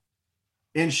Cab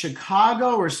in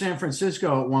Chicago or San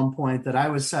Francisco at one point that I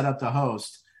was set up to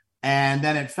host. And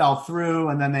then it fell through,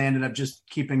 and then they ended up just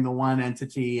keeping the one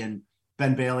entity, and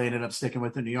Ben Bailey ended up sticking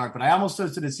with it in New York. But I almost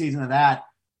hosted a season of that,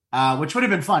 which would have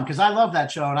been fun because I love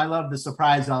that show, and I love the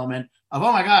surprise element of,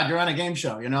 oh my God, you're on a game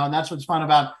show, and that's what's fun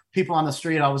about people on the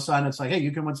street. All of a sudden, it's like, hey,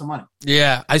 you can win some money.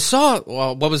 Yeah, I saw.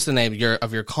 Well, what was the name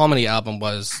of your comedy album?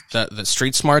 Was the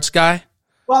Street Smarts guy?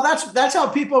 Well, that's how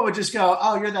people would just go,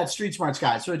 oh, you're that Street Smarts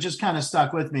guy. So it just kind of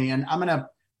stuck with me, and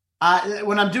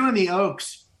when I'm doing the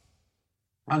Oaks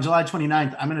on July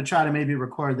 29th, I'm going to try to maybe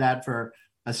record that for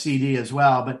a CD as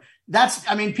well. But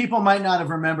people might not have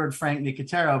remembered Frank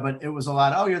Nicotero, but it was a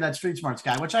lot. Oh, you're that Street Smarts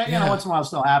guy, which once in a while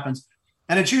still happens.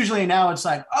 And it's usually now it's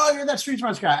like, oh, you're that Street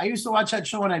Smarts guy. I used to watch that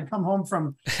show when I'd come home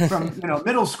from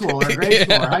middle school or grade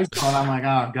school or high school. And I'm like,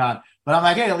 oh God. But I'm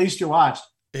like, hey, at least you watched.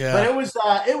 Yeah.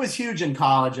 But it was huge in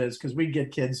colleges because we'd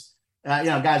get kids,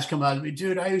 guys come out to me,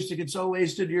 dude, I used to get so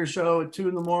wasted to your show at 2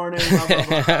 a.m. Blah,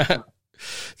 blah, blah.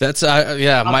 That's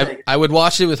I would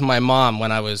watch it with my mom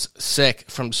when I was sick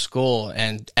from school,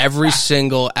 and every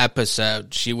single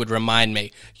episode she would remind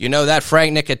me, that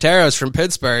Frank Nicotero's from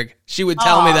Pittsburgh. She would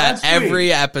tell me that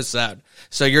every episode.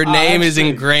 So your name is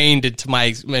ingrained into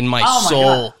my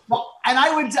soul. Well, and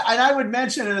I would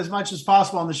mention it as much as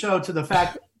possible on the show to the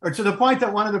point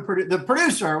that one of the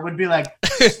producer would be like,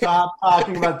 stop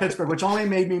talking about Pittsburgh, which only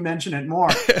made me mention it more.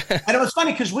 And it was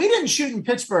funny because we didn't shoot in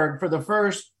Pittsburgh for the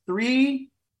first 3.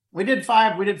 We did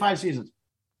 5 seasons.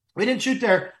 We didn't shoot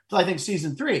there till I think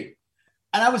season 3.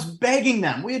 And I was begging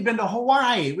them. We had been to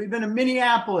Hawaii. We'd been to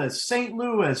Minneapolis, St.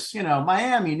 Louis,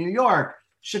 Miami, New York.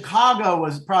 Chicago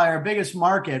was probably our biggest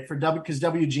market because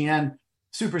WGN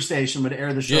Superstation would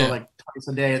air the show like twice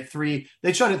a day at 3.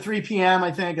 They showed at 3 p.m.,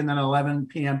 I think, and then 11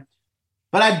 p.m.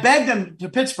 But I begged them to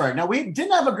Pittsburgh. Now, we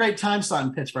didn't have a great time slot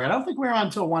in Pittsburgh. I don't think we were on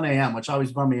until 1 a.m., which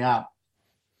always bummed me out.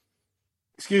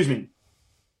 Excuse me.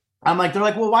 I'm like, they're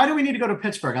like, well, why do we need to go to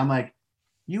Pittsburgh? I'm like,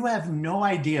 you have no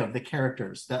idea of the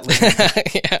characters that live in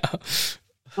Yeah.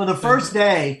 So the first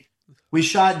day, we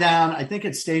shot down, I think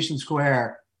it's Station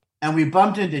Square, and we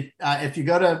bumped into, if you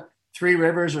go to Three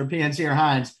Rivers or PNC or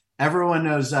Hines, everyone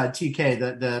knows TK,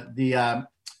 the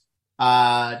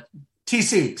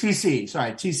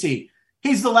TC.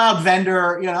 He's the loud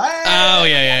vendor, Hey, oh,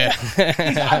 yeah.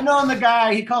 I've known the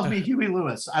guy. He calls me Huey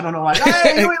Lewis. I don't know why.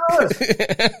 Hey, Huey Lewis.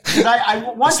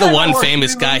 That's the one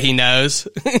famous guy he knows.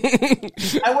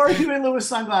 I wore Huey Lewis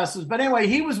sunglasses. But anyway,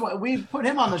 we put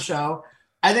him on the show,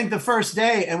 I think the first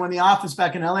day. And when the office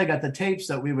back in LA got the tapes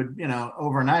that we would,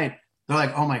 overnight, they're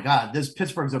like, oh my God, this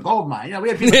Pittsburgh's a gold mine. We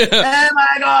had people, oh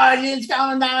my God, he's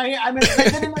going down here. I mean, they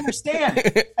didn't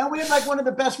understand. And we had like one of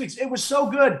the best weeks. It was so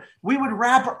good. We would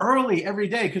rap early every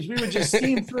day because we would just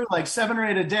steam through like 7 or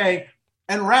 8 a day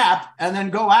and rap and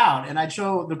then go out. And I'd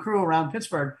show the crew around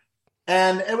Pittsburgh.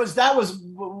 And that was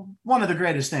one of the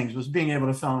greatest things, was being able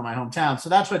to film in my hometown. So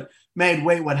that's what made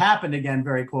Wait What Happened Again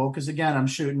very cool. Because again, I'm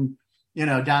shooting,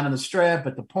 down in the Strip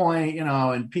at the Point,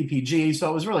 and PPG. So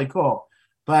it was really cool.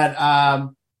 But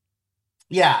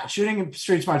shooting in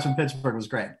Street Smarts in Pittsburgh was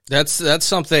great. That's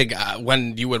something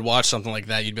when you would watch something like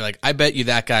that, you'd be like, I bet you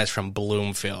that guy's from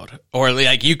Bloomfield, or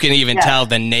like you can even tell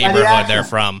the neighborhood they're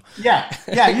from.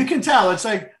 Yeah, you can tell. It's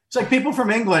like people from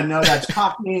England know that's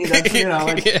Cockney. That's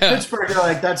Pittsburgh. They're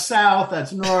like, that's South,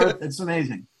 that's North. It's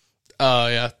amazing. Oh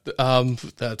yeah,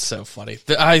 that's so funny.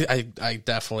 I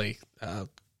definitely.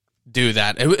 Do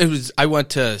that. It was. I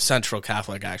went to Central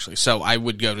Catholic actually, so I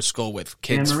would go to school with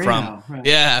kids from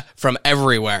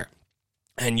everywhere,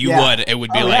 and it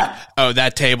would be oh,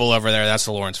 that table over there, that's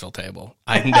the Lawrenceville table.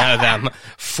 I know them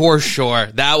for sure.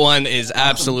 That one is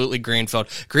absolutely Greenfield.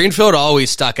 Greenfield always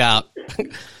stuck out,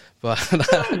 but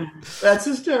that's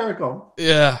hysterical.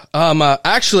 Yeah.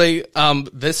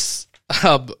 This.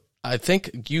 I think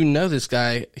this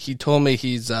guy. He told me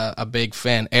he's a big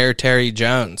fan. Air Terry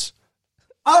Jones.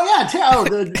 Oh, yeah.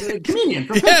 The comedian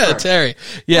from Pittsburgh. Yeah, Terry.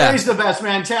 Yeah. Terry's the best,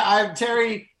 man.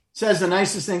 Terry says the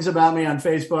nicest things about me on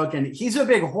Facebook, and he's a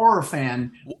big horror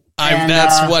fan.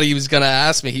 That's what he was going to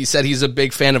ask me. He said he's a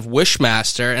big fan of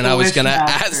Wishmaster, and I was going to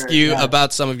ask you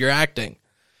about some of your acting.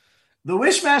 The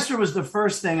Wishmaster was the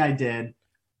first thing I did,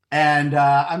 and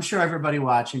I'm sure everybody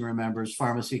watching remembers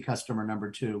Pharmacy Customer Number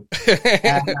 2.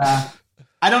 And,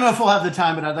 I don't know if we'll have the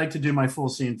time, but I'd like to do my full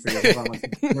scene for you.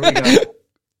 Here we go.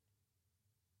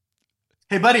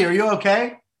 Hey, buddy, are you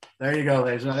okay? There you go,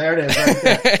 ladies. There it is, right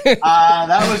there.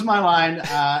 That was my line.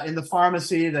 In the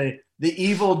pharmacy, the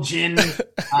evil djinn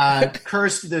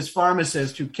cursed this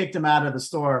pharmacist who kicked him out of the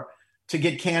store to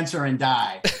get cancer and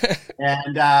die.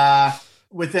 And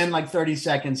within like 30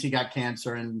 seconds, he got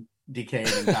cancer and decayed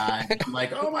and died. I'm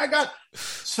like, oh, my God.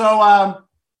 So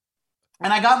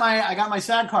And I got my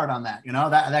SAG card on that.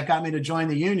 That got me to join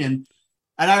the union.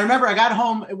 And I remember I got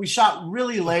home. We shot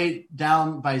really late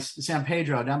down by San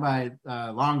Pedro, down by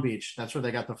Long Beach. That's where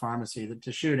they got the pharmacy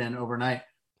to shoot in overnight.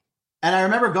 And I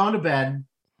remember going to bed.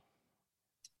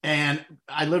 And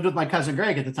I lived with my cousin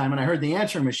Greg at the time, and I heard the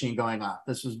answering machine going off.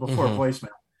 This was before voicemail.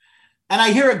 And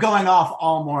I hear it going off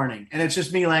all morning. And it's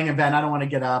just me laying in bed. And I don't want to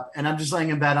get up. And I'm just laying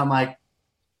in bed. I'm like,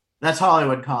 that's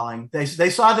Hollywood calling. They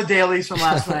saw the dailies from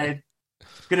last night.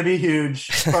 It's going to be huge.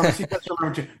 Pharmacy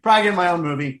customer 2. Probably get my own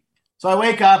movie. So I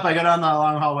wake up. I go down the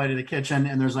long hallway to the kitchen,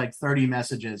 and there's like 30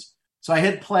 messages. So I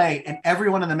hit play, and every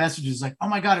one of the messages is like, oh,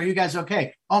 my God, are you guys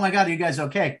okay? Oh, my God, are you guys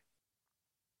okay?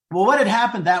 Well, what had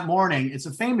happened that morning, it's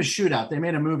a famous shootout. They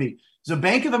made a movie. It's a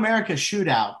Bank of America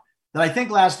shootout that I think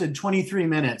lasted 23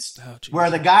 minutes, where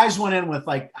the guys went in with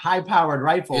like high-powered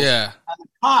rifles. Yeah. And the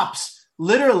cops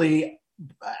literally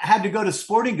had to go to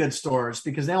sporting goods stores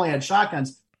because they only had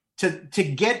shotguns to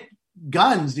get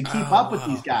guns to keep up with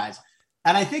these guys.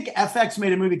 And I think FX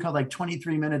made a movie called like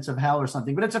 23 Minutes of Hell or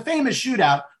something, but it's a famous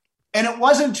shootout. And it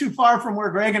wasn't too far from where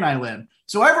Greg and I live.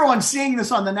 So everyone's seeing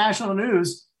this on the national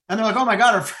news. And they're like, oh, my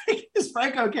God, is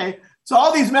Frank okay? So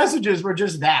all these messages were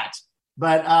just that.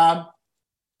 But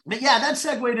yeah, that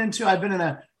segued into I've been in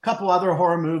a couple other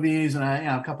horror movies and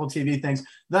a couple TV things.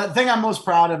 The thing I'm most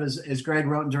proud of is Greg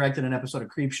wrote and directed an episode of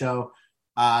Creepshow,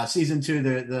 season 2,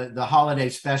 the holiday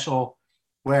special,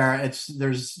 where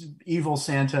there's evil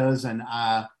Santas. And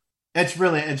it's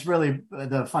really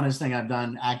the funnest thing I've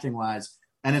done acting wise.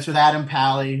 And it's with Adam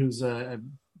Pally, who's a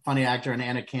funny actor, and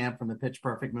Anna Camp from the Pitch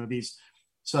Perfect movies.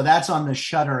 So that's on the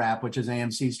Shudder app, which is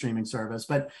AMC streaming service.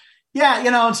 But yeah,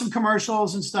 and some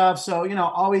commercials and stuff. So,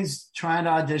 always trying to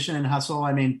audition and hustle.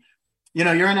 I mean, you're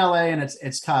in LA and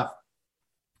it's tough.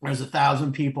 There's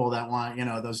 1,000 people that want,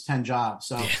 those 10 jobs.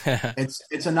 So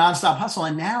it's a nonstop hustle.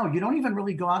 And now you don't even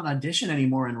really go out and audition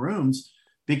anymore in rooms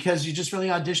because you just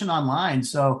really audition online.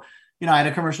 So, I had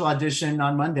a commercial audition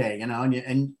on Monday,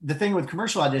 and the thing with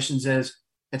commercial auditions is,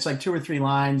 it's like 2 or 3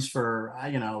 lines for,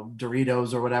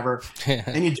 Doritos or whatever.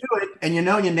 And you do it and you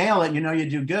nail it. You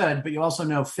do good, but you also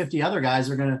know 50 other guys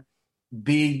are going to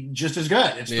be just as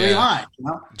good. It's 3 lines,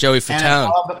 Joey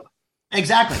Fatone.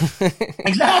 Exactly.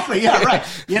 Exactly. Yeah,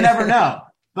 right. You never know.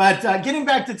 But getting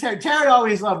back to Terry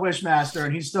always loved Wishmaster,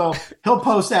 and he'll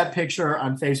post that picture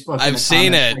on Facebook. I've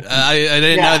seen it. I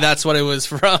didn't know that's what it was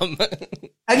from.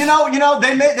 And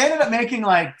they ended up making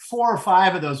like 4 or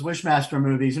 5 of those Wishmaster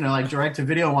movies, like direct to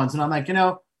video ones. And I'm like,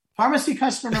 Pharmacy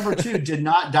Customer Number 2 did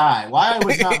not die. Why it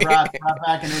was not brought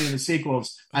back in any of the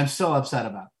sequels, I'm still upset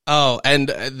about. Oh, and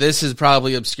this is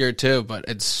probably obscure too, but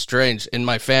it's strange. In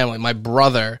my family, my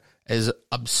brother is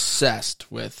obsessed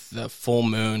with the Full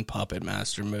Moon Puppet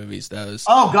Master movies. Those.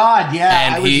 Oh God,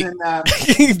 yeah. And I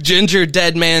was in Ginger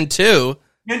Dead Man 2.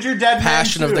 Ginger Dead Man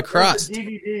Passion 2. of the Crust.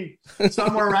 DVD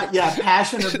somewhere around. Yeah,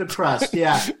 Passion of the Crust.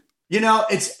 Yeah.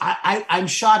 I'm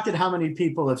shocked at how many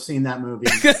people have seen that movie.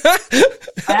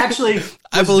 I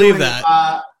believe that.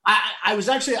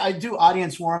 I do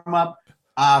audience warm up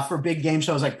for big game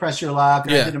shows like Press Your Luck.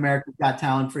 I did America's Got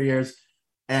Talent for years.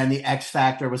 And the X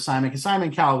Factor with Simon, because Simon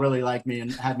Cowell really liked me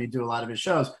and had me do a lot of his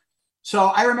shows. So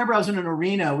I remember I was in an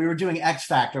arena. We were doing X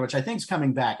Factor, which I think is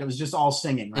coming back. It was just all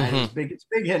singing, right? It's a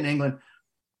big hit in England.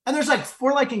 And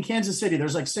we're like in Kansas City.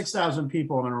 There's like 6,000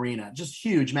 people in an arena, just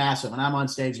huge, massive. And I'm on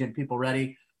stage getting people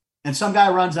ready. And some guy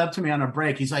runs up to me on a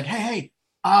break. He's like, hey,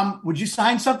 would you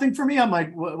sign something for me? I'm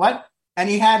like, what? And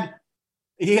he had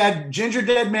Ginger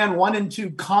Dead Man 1 and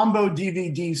 2 combo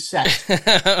DVD set.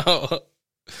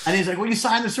 And he's like, will you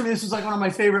sign this for me? This is like one of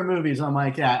my favorite movies. I'm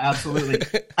like, yeah, absolutely.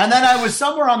 And then I was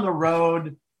somewhere on the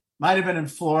road, might have been in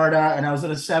Florida, and I was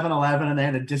at a 7-Eleven and they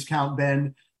had a discount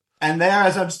bin. And there,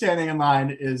 as I'm standing in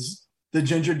line, is the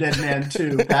Ginger Dead Man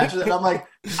 2 patches. And I'm like,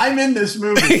 I'm in this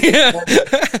movie.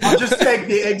 I'll just take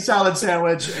the egg salad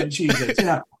sandwich and cheese it.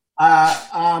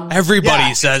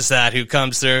 Everybody says that who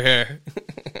comes through here.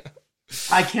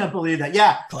 I can't believe that.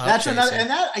 Yeah, that's another, and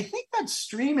that I think that's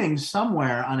streaming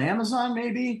somewhere on Amazon,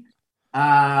 maybe.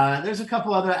 There's a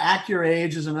couple other. Act Your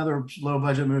Age is another low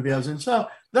budget movie I was in, so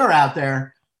they're out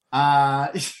there.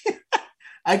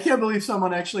 I can't believe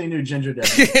someone actually knew Ginger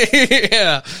Dead.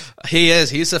 Yeah, he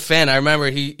is. He's a fan. I remember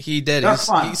he did.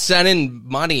 He sent in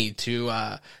money to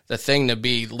the thing to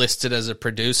be listed as a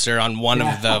producer on one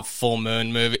of the Full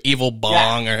Moon movie, Evil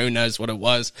Bong, or who knows what it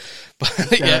was.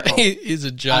 But yeah, he's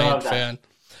a giant fan.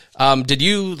 Did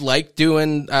you like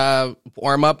doing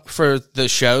warm up for the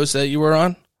shows that you were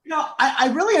on?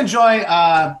 I really enjoy.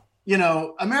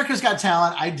 America's Got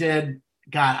Talent.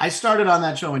 I started on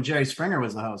that show when Jerry Springer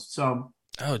was the host. So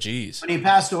Oh, geez. When he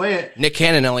passed away, Nick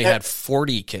Cannon only had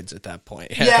 40 kids at that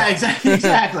point. Yeah,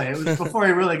 exactly. It was before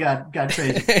he really got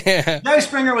crazy. Jerry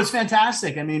Springer was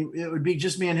fantastic. I mean, it would be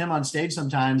just me and him on stage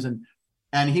sometimes,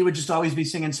 and he would just always be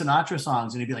singing Sinatra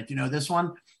songs, and he'd be like, "You know this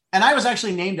one?" And I was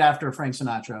actually named after Frank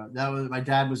Sinatra. My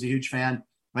dad was a huge fan.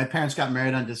 My parents got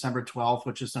married on December 12th,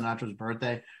 which is Sinatra's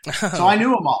birthday, so I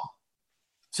knew them all.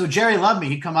 So Jerry loved me.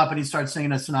 He'd come up and he'd start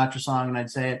singing a Sinatra song, and I'd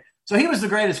say it. So he was the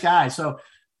greatest guy. So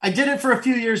I did it for a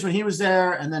few years when he was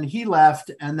there, and then he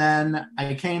left, and then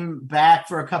I came back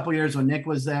for a couple years when Nick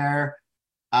was there,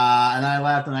 and I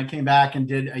left, and I came back and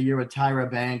did a year with Tyra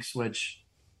Banks, which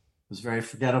was very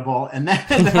forgettable, and then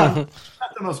not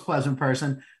the most pleasant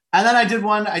person. And then I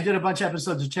did a bunch of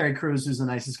episodes of Terry Crews, who's the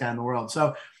nicest guy in the world.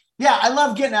 So yeah, I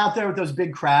love getting out there with those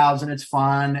big crowds, and it's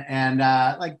fun. And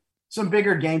like some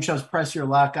bigger game shows, Press Your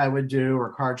Luck, I would do,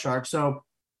 or Card Shark. So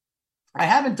I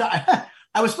haven't done.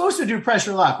 I was supposed to do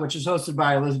Pressure Luck, which is hosted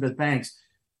by Elizabeth Banks.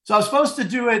 So I was supposed to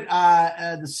do it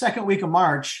the second week of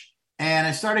March, and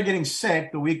I started getting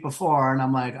sick the week before, and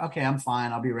I'm like, okay, I'm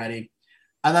fine. I'll be ready.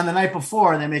 And then the night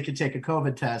before, they make you take a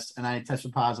COVID test, and I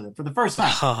tested positive for the first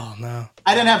time. Oh, no.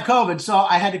 I didn't have COVID, so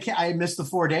I missed the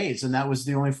 4 days, and that was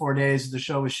the only 4 days the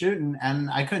show was shooting,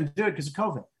 and I couldn't do it because of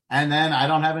COVID. And then I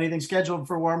don't have anything scheduled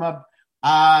for warm-up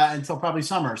until probably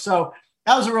summer. So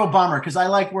that was a real bummer because I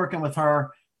like working with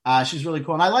her. She's really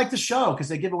cool. And I like the show because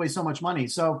they give away so much money.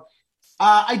 So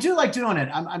I do like doing it.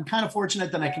 I'm kind of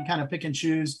fortunate that I can kind of pick and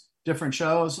choose different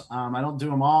shows. I don't do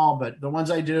them all, but the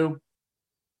ones I do,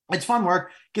 it's fun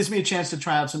work. Gives me a chance to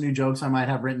try out some new jokes I might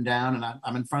have written down. And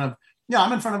I'm in front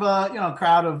of a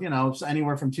crowd of,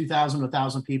 anywhere from 2,000 to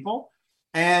 1,000 people.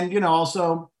 And,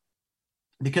 also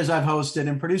because I've hosted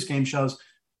and produced game shows,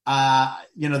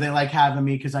 they like having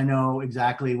me because I know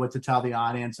exactly what to tell the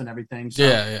audience and everything. So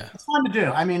yeah. It's fun to do.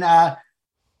 I mean, I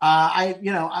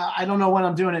don't know when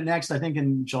I'm doing it next. I think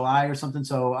in July or something.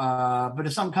 So, but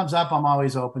if something comes up, I'm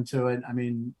always open to it. I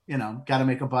mean, got to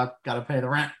make a buck, got to pay the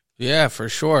rent. Yeah, for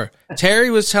sure.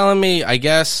 Terry was telling me, I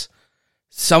guess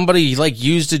somebody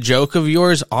used a joke of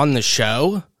yours on the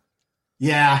show.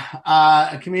 Yeah.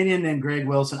 A comedian named Greg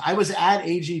Wilson. I was at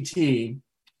AGT.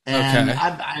 And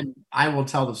okay. I will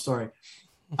tell the story.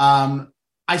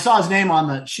 I saw his name on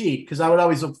the sheet because I would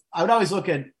always look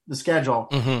at the schedule,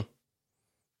 and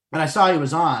I saw he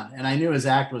was on, and I knew his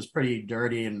act was pretty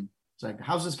dirty. And it's like,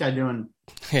 how's this guy doing?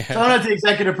 Yeah. So I went to the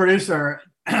executive producer,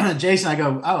 Jason. I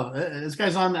go, oh, this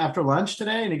guy's on after lunch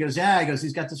today, and he goes, yeah. He goes,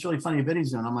 he's got this really funny bit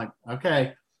he's doing. I'm like,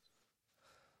 okay.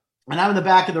 And I'm in the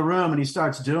back of the room, and he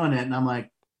starts doing it, and I'm like,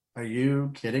 are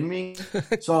you kidding me?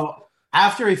 So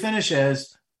after he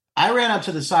finishes, I ran up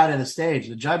to the side of the stage,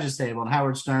 the judges table, and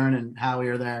Howard Stern and Howie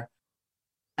are there.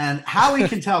 And Howie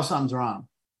can tell something's wrong.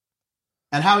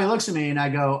 And Howie looks at me, and I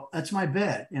go, that's my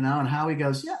bit, And Howie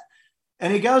goes, yeah.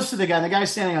 And he goes to the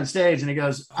guy's standing on stage, and he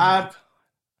goes,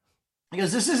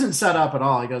 this isn't set up at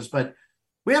all. He goes, but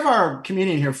we have our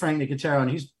comedian here, Frank Nicotero,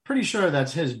 and he's pretty sure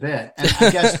that's his bit. And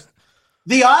I guess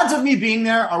the odds of me being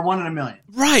there are 1 in a million.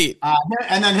 Right.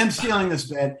 And then him stealing this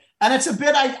bit. And it's a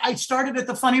bit I started at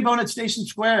the Funny Bone at Station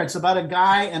Square. It's about a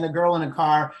guy and a girl in a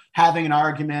car having an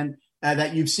argument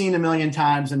that you've seen a million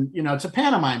times. And, it's a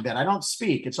pantomime bit. I don't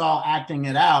speak. It's all acting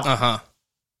it out. Uh-huh.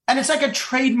 And it's like a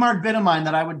trademark bit of mine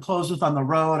that I would close with on the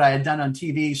road. I had done on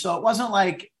TV. So it wasn't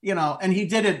like, and he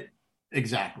did it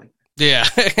exactly. Yeah.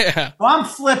 So I'm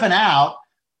flipping out.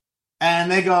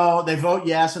 And they vote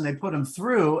yes, and they put him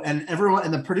through, and everyone,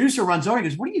 and the producer runs over and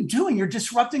goes, what are you doing? You're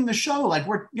disrupting the show. Like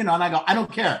and I go, I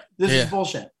don't care. This is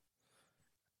bullshit.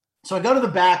 So I go to the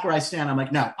back where I stand. I'm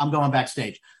like, no, I'm going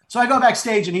backstage. So I go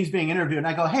backstage and he's being interviewed, and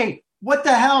I go, hey, what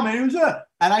the hell, man? Who's that?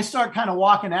 And I start kind of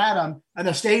walking at him, and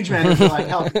the stage manager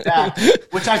helped me back,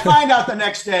 which I find out the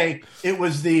next day it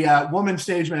was the woman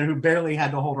stage manager who barely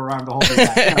had to hold her arm to hold me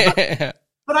back.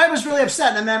 But I was really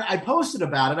upset. And then I posted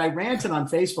about it. I ranted on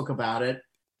Facebook about it.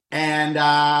 And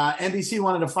NBC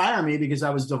wanted to fire me because I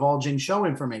was divulging show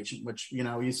information, which, you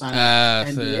sign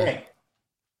an NDA.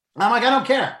 And I'm like, I don't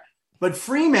care. But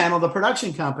Fremantle, the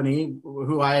production company,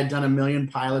 who I had done 1 million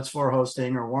pilots for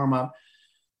hosting or warm-up,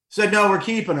 said, no, we're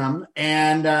keeping them.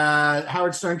 And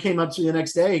Howard Stern came up to me the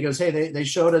next day. He goes, hey, they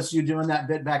showed us you doing that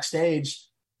bit backstage.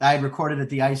 I had recorded at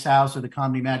the Ice House or the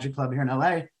Comedy Magic Club here in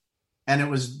L.A., and it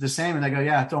was the same. And they go,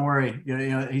 yeah, don't worry.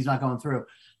 He's not going through.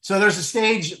 So there's a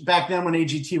stage back then when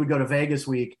AGT would go to Vegas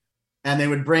week, and they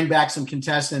would bring back some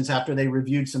contestants after they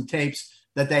reviewed some tapes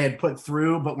that they had put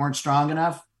through but weren't strong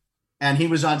enough. And he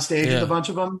was on stage with a bunch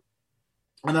of them.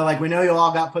 And they're like, we know you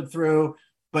all got put through,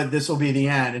 but this will be the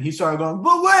end. And he started going,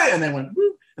 but wait. And they went,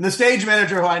 woo. And And the stage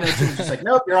manager, who I know too, was just like,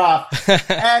 nope, you're off.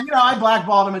 And, I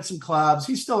blackballed him at some clubs.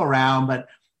 He's still around, but,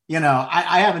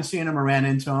 I haven't seen him or ran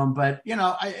into him. But,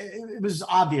 it was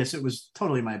obvious. It was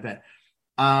totally my bit.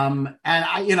 And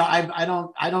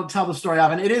I don't tell the story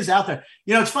often. It is out there.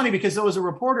 It's funny because there was a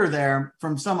reporter there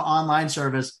from some online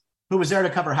service who was there to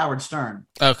cover Howard Stern.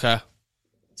 Okay.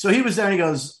 So he was there and he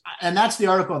goes, and that's the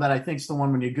article that I think is the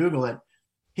one when you Google it.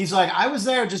 He's like, I was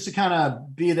there just to kind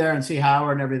of be there and see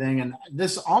Howard and everything. And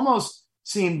this almost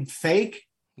seemed fake,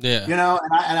 and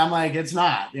I'm like, it's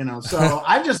not, so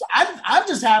I'm just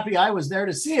happy I was there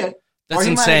to see it. That's or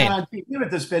he insane. might have gone on TV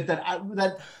with this bit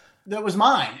that was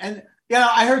mine. And,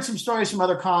 I heard some stories from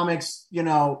other comics,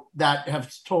 that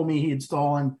have told me he had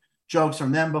stolen jokes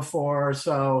from them before.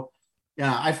 So,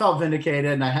 I felt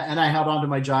vindicated and I held on to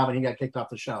my job and he got kicked off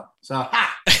the show. So,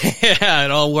 yeah,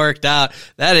 it all worked out.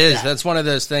 That's one of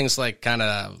those things like kind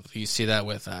of, you see that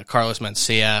with Carlos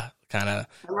Mencia, kind of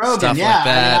stuff like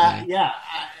that.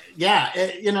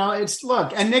 It's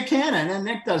look, and Nick Cannon, and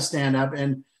Nick does stand up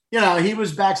and, he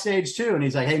was backstage too. And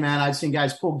he's like, hey man, I've seen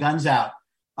guys pull guns out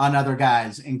on other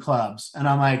guys in clubs. And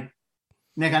I'm like,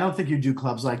 Nick, I don't think you do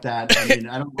clubs like that. I mean,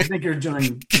 I think you're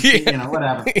doing,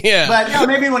 whatever. Yeah. But,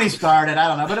 maybe when he started, I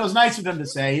don't know. But it was nice of him to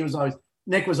say.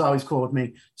 Nick was always cool with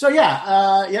me. So,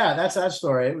 that's that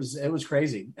story. It was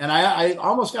crazy. And I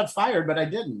almost got fired, but I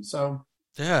didn't. So.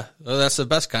 Yeah, well, that's the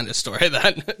best kind of story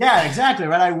then. Yeah, exactly.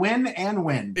 Right. I win and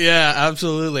win. Yeah,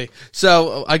 absolutely.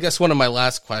 So I guess one of my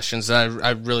last questions that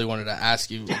I really wanted to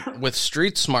ask you with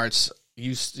Street Smarts,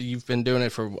 you've been doing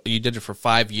it you did it for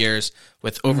 5 years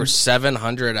with over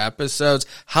 700 episodes.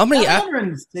 How many?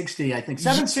 760, I think.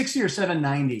 760 or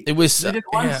 790. It was. We did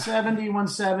 170,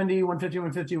 170, 150,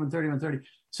 150, 130, 130.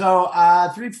 So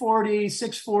 340,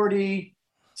 640,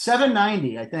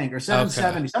 790, I think, or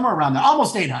 770, somewhere around there,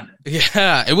 almost 800.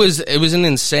 Yeah, it was an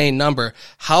insane number.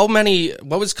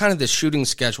 What was kind of the shooting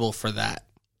schedule for that?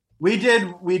 We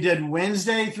did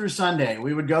Wednesday through Sunday.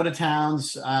 We would go to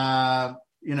towns,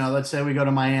 let's say we go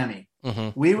to Miami.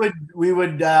 Mm-hmm. We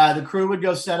would the crew would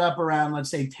go set up around, let's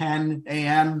say 10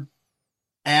 a.m.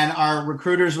 and our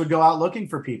recruiters would go out looking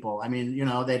for people. I mean,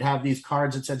 they'd have these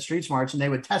cards that said Street Smarts and they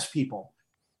would test people.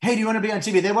 Hey, do you want to be on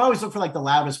TV? They would always look for like the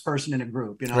loudest person in a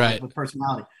group, right. Like with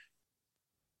personality.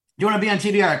 Do you want to be on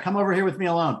TV? All right, come over here with me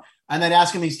alone. And they'd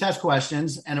ask him these test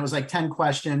questions. And it was like 10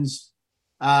 questions.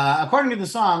 According to the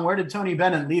song, where did Tony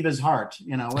Bennett leave his heart?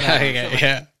 Whatever.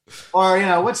 Yeah. Or,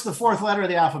 what's the fourth letter of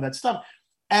the alphabet? Stuff.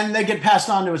 And they get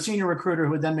passed on to a senior recruiter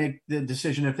who would then make the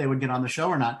decision if they would get on the show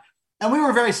or not. And we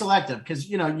were very selective because,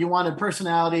 you wanted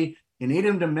personality. You need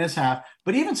them to miss half.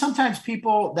 But even sometimes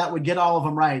people that would get all of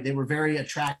them right, they were very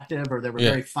attractive or they were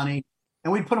very funny.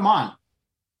 And we'd put them on.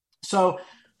 So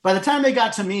by the time they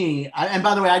got to me, and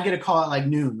by the way, I'd get a call at like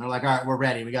noon. They're like, all right, we're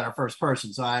ready. We got our first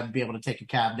person. So I'd be able to take a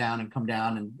cab down and come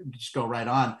down and just go right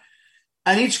on.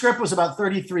 And each script was about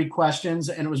 33 questions,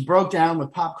 and it was broke down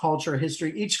with pop culture,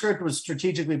 history. Each script was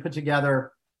strategically put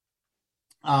together.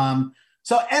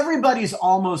 So everybody's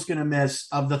almost going to miss,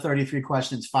 of the 33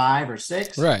 questions, 5 or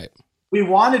 6. Right. We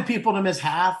wanted people to miss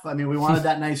half. I mean, we wanted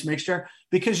that nice mixture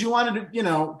because you wanted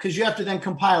to, because you have to then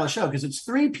compile a show because it's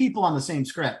 3 people on the same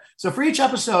script. So for each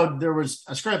episode, there was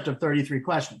a script of 33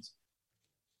 questions.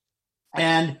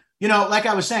 And, like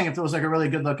I was saying, if there was like a really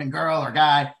good looking girl or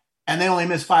guy and they only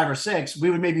missed 5 or 6, we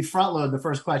would maybe front load the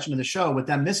first question of the show with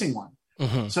them missing one.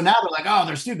 Mm-hmm. So now they're like, oh,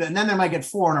 they're stupid. And then they might get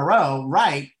 4 in a row,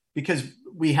 right? Because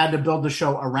we had to build the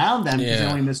show around them because they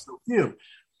only missed a few.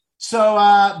 So,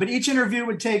 but each interview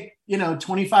would take,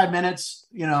 25 minutes.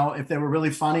 If they were really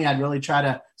funny, I'd really try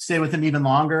to stay with them even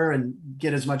longer and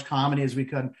get as much comedy as we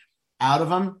could out of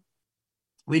them.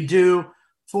 We'd do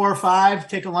 4 or 5,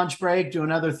 take a lunch break, do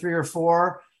another 3 or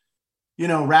 4,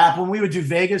 wrap. When we would do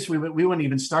Vegas, we wouldn't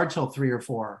even start till 3 or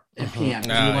 4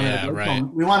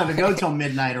 p.m. We wanted to go till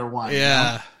midnight or 1.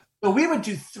 Yeah. So we would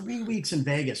do 3 weeks in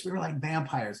Vegas. We were like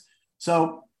vampires.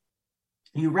 So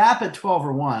you wrap at 12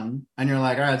 or 1 and you're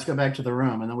like, all right, let's go back to the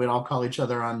room. And then we'd all call each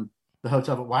other on the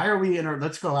hotel. But why are we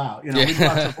let's go out. We'd go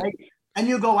out till Vegas. And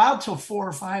you go out till 4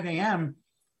 or 5 a.m.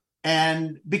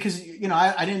 And because,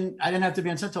 I didn't have to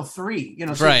be on set till 3,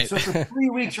 right. So for 3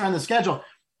 weeks you're on the schedule.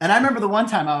 And I remember the one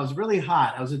time I was really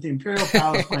hot. I was at the Imperial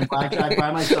Palace playing blackjack by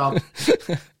myself.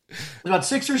 It was about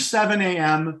 6 or 7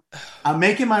 a.m. I'm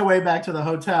making my way back to the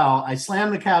hotel. I slam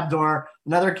the cab door.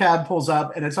 Another cab pulls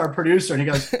up, and it's our producer. And he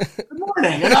goes, good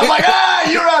morning. And I'm like,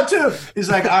 you're out too. He's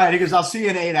like, all right. He goes, I'll see you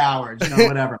in 8 hours,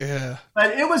 whatever. Yeah.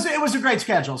 But it was a great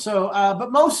schedule. So,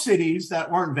 but most cities that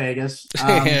weren't Vegas,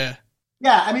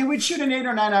 yeah, I mean, we'd shoot an 8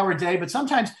 or 9 hour day. But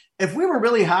sometimes if we were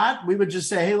really hot, we would just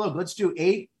say, hey, look, let's do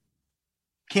 8,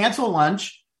 cancel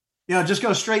lunch. just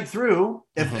go straight through.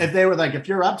 If they were like, if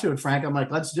you're up to it, Frank, I'm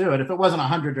like, let's do it. If it wasn't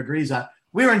 100 degrees out,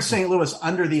 we were in St. Louis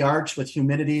under the arch with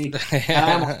humidity, and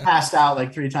I almost passed out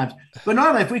like 3 times. But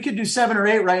normally, if we could do 7 or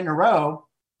 8 right in a row,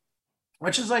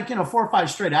 which is like 4 or 5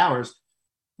 straight hours,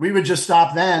 we would just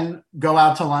stop, then go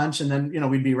out to lunch, and then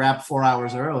we'd be wrapped 4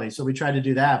 hours early. So we tried to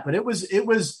do that. But it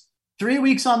was 3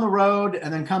 weeks on the road,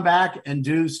 and then come back and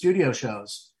do studio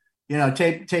shows.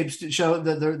 Tapes to show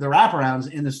the wraparounds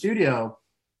in the studio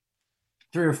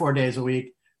 3 or 4 days a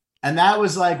week. And that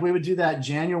was like, we would do that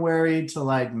January to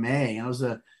like May. And it was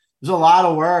a lot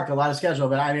of work, a lot of schedule,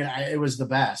 but I mean, it was the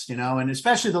best, and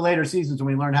especially the later seasons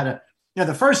when we learned how to,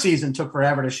 the first season took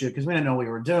forever to shoot because we didn't know what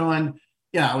we were doing.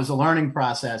 It was a learning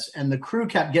process, and the crew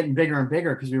kept getting bigger and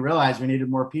bigger because we realized we needed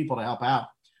more people to help out.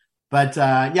 But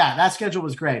that schedule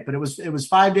was great, but it was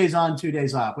 5 days on, 2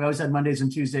 days off. We always had Mondays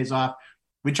and Tuesdays off.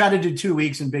 We tried to do 2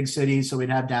 weeks in big cities, so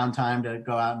we'd have downtime to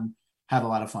go out and have a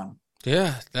lot of fun.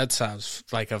 Yeah, that sounds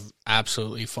like an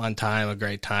absolutely fun time, a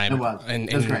great time in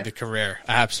the career.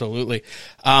 Absolutely.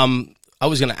 I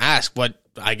was going to ask what,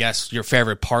 I guess, your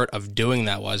favorite part of doing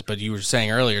that was, but you were saying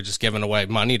earlier, just giving away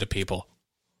money to people.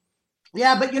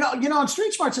 Yeah, but on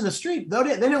Street Smarts in the street, though,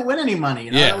 they didn't win any money.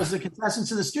 That was the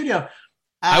contestants in the studio.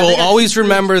 I will always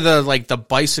remember the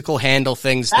bicycle handle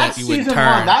things that you would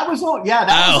turn. That was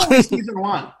only season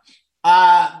 1.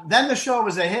 Then the show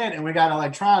was a hit, and we got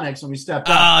electronics, and we stepped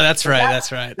up. Oh, that's right.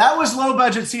 That's right. That was low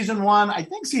budget season 1. I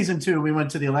think season 2 we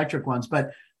went to the electric ones,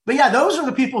 but yeah, those are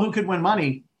the people who could win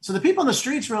money. So the people in the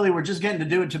streets really were just getting to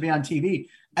do it to be on TV.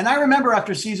 And I remember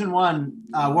after season 1,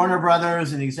 Warner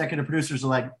Brothers and the executive producers are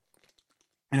like,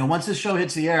 once this show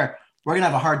hits the air, we're gonna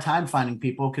have a hard time finding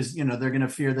people because they're gonna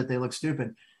fear that they look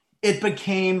stupid. It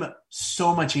became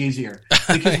so much easier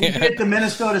because we did the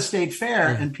Minnesota State Fair,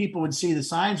 and people would see the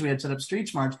signs we had set up, Street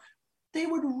Smarts. They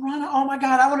would run, oh my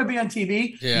God, I want to be on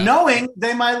TV, knowing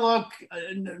they might look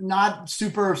not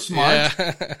super smart,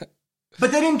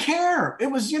 but they didn't care.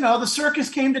 It was, the circus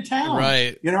came to town.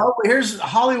 Right. Here's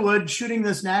Hollywood shooting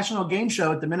this national game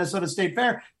show at the Minnesota State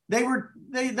Fair. They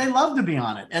loved to be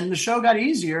on it. And the show got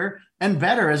easier and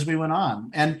better as we went on.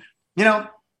 And,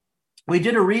 we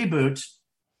did a reboot.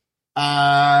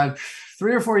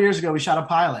 3 or 4 years ago, we shot a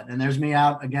pilot, and there's me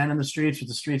out again in the streets with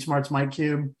the Street Smarts Mic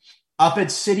Cube up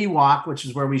at City Walk, which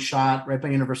is where we shot right by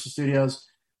Universal Studios.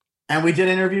 And we did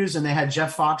interviews, and they had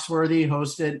Jeff Foxworthy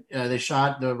hosted. They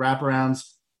shot the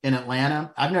wraparounds in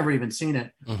Atlanta. I've never even seen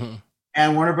it. Mm-hmm.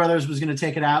 And Warner Brothers was going to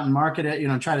take it out and market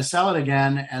it, try to sell it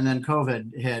again. And then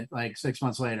COVID hit like 6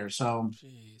 months later. So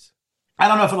I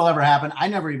don't know if it'll ever happen. I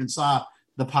never even saw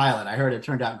the pilot. I heard it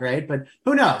turned out great, but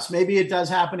who knows? Maybe it does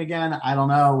happen again. I don't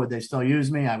know. Would they still use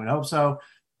me? I would hope so,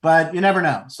 but you never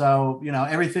know. So,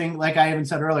 everything, like I even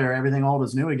said earlier, everything old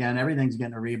is new again. Everything's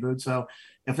getting a reboot. So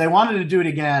if they wanted to do it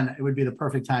again, it would be the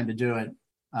perfect time to do it.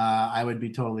 I would be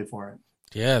totally for it.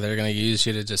 Yeah, they're going to use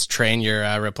you to just train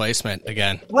your replacement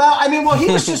again. Well,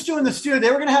 he was just doing the studio. They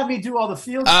were going to have me do all the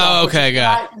field stuff. Oh, okay,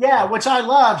 good. Which I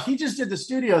loved. He just did the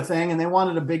studio thing, and they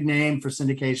wanted a big name for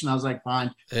syndication. I was like,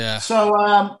 fine. Yeah. So,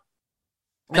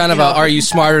 kind of are you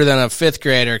smarter than a fifth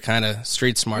grader kind of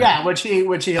street smart? Yeah, which he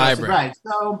hosted, right.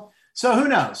 So who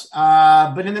knows?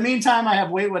 But in the meantime, I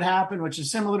have Wait What Happened, which is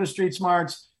similar to Street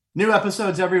Smarts. New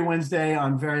episodes every Wednesday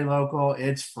on Very Local.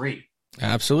 It's free.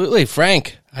 Absolutely.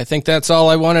 Frank, I think that's all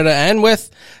I wanted to end with.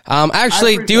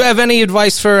 Actually, do you have any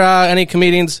advice for any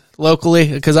comedians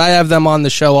locally? Because I have them on the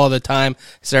show all the time.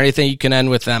 Is there anything you can end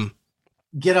with them?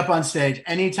 Get up on stage.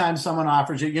 Anytime someone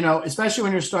offers you, especially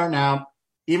when you're starting out,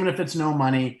 even if it's no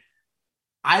money.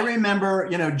 I remember,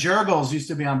 Jurgles used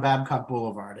to be on Babcock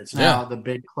Boulevard. It's now the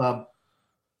big club.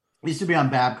 It used to be on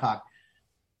Babcock.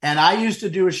 And I used to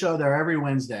do a show there every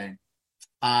Wednesday.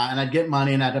 And I'd get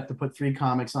money, and I'd have to put 3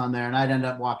 comics on there, and I'd end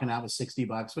up walking out with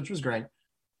 $60, which was great.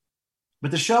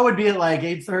 But the show would be at like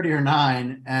 8:30 or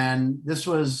 9, and this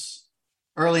was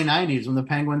early 90s when the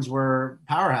Penguins were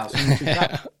powerhouse.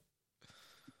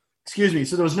 Excuse me.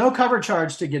 So there was no cover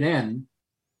charge to get in,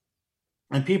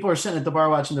 and people are sitting at the bar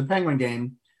watching the Penguin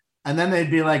game, and then they'd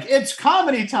be like, "It's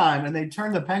comedy time," and they'd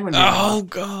turn the Penguin game off.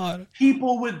 God!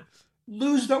 People would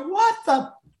lose their what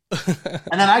the.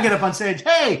 And then I get up on stage,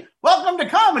 hey, welcome to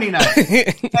comedy night.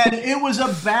 And it was a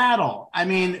battle.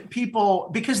 People,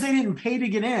 because they didn't pay to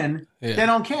get in, they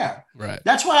don't care. Right.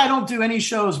 That's why I don't do any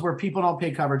shows where people don't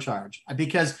pay cover charge.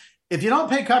 Because if you don't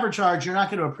pay cover charge, you're not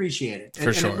going to appreciate it.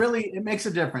 For sure. And it makes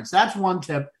a difference. That's one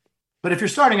tip. But if you're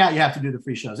starting out, you have to do the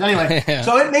free shows. Anyway,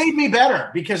 So it made me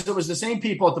better because it was the same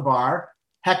people at the bar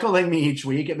heckling me each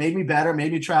week. It made me better,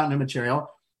 made me try out new material.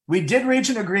 We did reach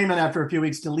an agreement after a few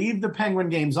weeks to leave the Penguin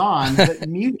games on, but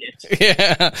mute it.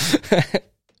 Yeah.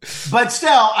 But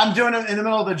still, I'm doing it in the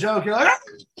middle of the joke. You're like,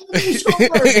 you scored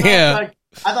first. Yeah. Like,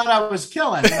 I thought I was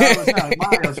killing. I was not.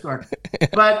 Mario scored.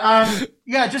 But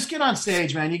yeah, just get on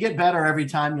stage, man. You get better every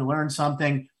time. You learn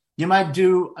something. You might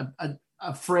do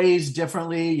a phrase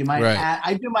differently. You might.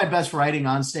 I do my best writing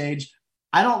on stage.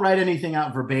 I don't write anything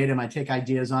out verbatim. I take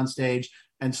ideas on stage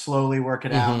and slowly work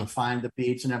it out and find the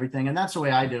beats and everything. And that's the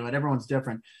way I do it. Everyone's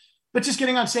different. But just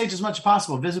getting on stage as much as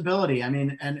possible. Visibility. I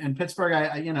mean, and Pittsburgh,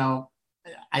 I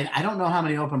don't know how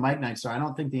many open mic nights there are. I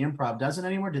don't think the Improv does it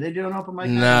anymore. Do they do an open mic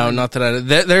night? No, not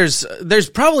that there's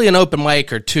probably an open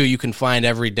mic or two you can find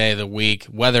every day of the week,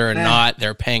 whether or not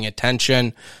they're paying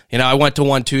attention. You know, I went to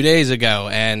one 2 days ago,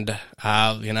 and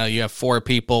you have 4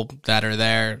 people that are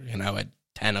there, at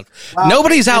 10.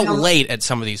 Nobody's out late at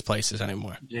some of these places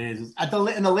anymore. Jesus.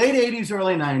 In the late 80s,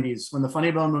 early 90s, when the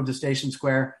Funny Bone moved to Station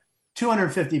Square,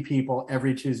 250 people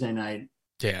every Tuesday night.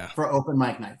 Yeah. For open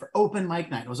mic night.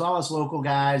 It was all us local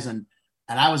guys, and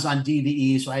I was on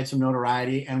DVE, so I had some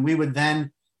notoriety. And we would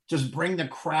then just bring the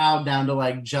crowd down to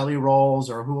like Jelly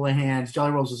Rolls or Hula Hands. Jelly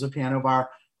Rolls was a piano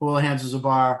bar, Hula Hands was a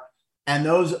bar. And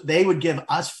they would give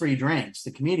us free drinks,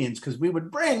 the comedians, because we would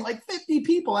bring like 50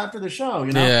 people after the show,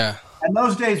 Yeah. And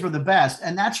those days were the best.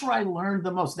 And that's where I learned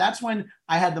the most. That's when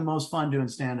I had the most fun doing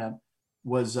stand-up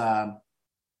was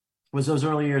those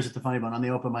early years at the Funny Bone on the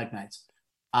open mic nights.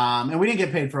 And we didn't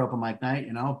get paid for open mic night,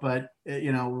 but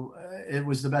it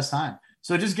was the best time.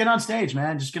 So just get on stage,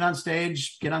 man. Just get on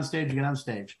stage.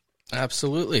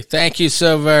 Absolutely. Thank you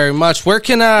so very much. Where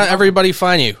can everybody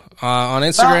find you? On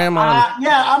Instagram?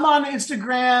 I'm on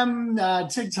Instagram,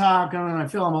 TikTok. I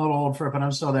feel I'm a little old for it, but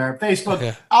I'm still there. Facebook.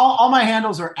 Yeah. All my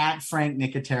handles are at Frank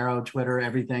Nicotero, Twitter,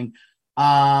 everything.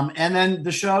 And then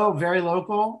the show, very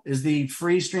local, is the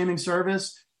free streaming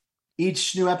service.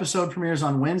 Each new episode premieres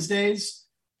on Wednesdays.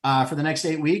 For the next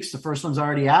 8 weeks. The first one's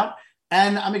already out.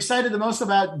 And I'm excited the most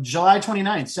about July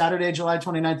 29th. Saturday, July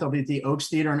 29th, they'll be at the Oaks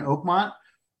Theater in Oakmont.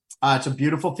 It's a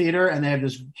beautiful theater, and they have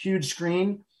this huge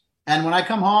screen. And when I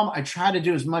come home, I try to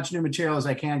do as much new material as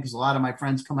I can because a lot of my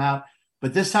friends come out.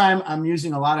 But this time, I'm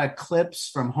using a lot of clips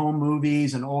from home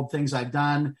movies and old things I've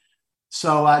done.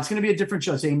 So it's going to be a different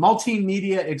show. It's a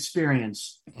multimedia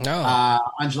experience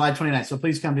on July 29th. So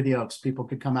please come to the Oaks. People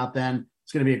could come out then.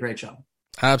 It's going to be a great show.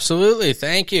 Absolutely.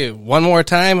 Thank you. One more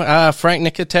time, Frank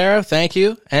Nicotero, thank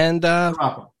you. And You're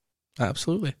welcome.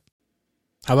 Absolutely.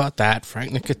 How about that,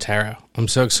 Frank Nicotero? I'm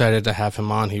so excited to have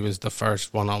him on. He was the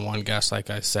first one-on-one guest, like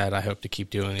I said. I hope to keep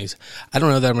doing these. I don't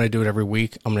know that I'm going to do it every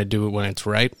week. I'm going to do it when it's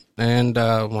right and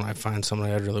when I find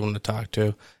somebody I really want to talk to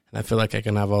and I feel like I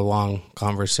can have a long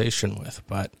conversation with.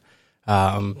 But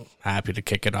I'm happy to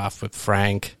kick it off with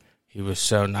Frank. He was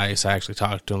so nice. I actually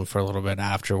talked to him for a little bit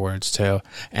afterwards, too.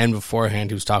 And beforehand,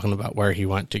 he was talking about where he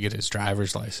went to get his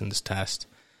driver's license test.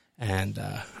 And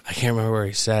I can't remember where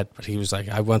he said, but he was like,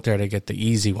 I went there to get the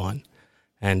easy one.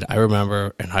 And I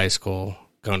remember in high school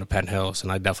going to Penn Hills,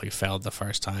 and I definitely failed the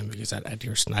first time because that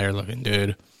Edgar Snyder-looking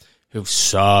dude who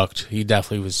sucked, he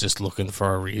definitely was just looking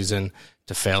for a reason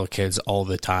to fail kids all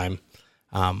the time.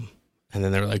 And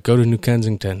then they were like, go to New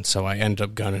Kensington. So I ended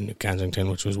up going to New Kensington,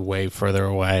 which was way further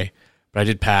away. But I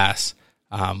did pass.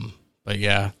 But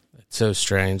yeah, it's so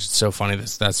strange. It's so funny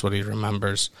that's what he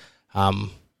remembers.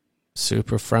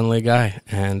 Super friendly guy.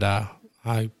 And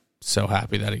I'm so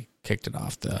happy that he kicked it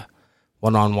off, the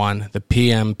one-on-one, the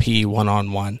PMP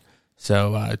one-on-one.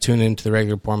 So tune into the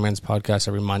regular Poor Man's Podcast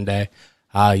every Monday.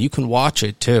 You can watch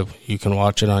it, too. You can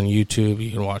watch it on YouTube.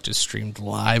 You can watch it streamed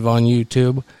live on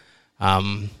YouTube.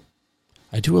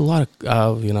 I do a lot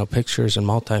of, pictures and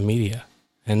multimedia,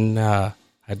 and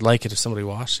I'd like it if somebody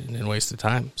watched it and didn't waste the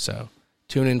time. So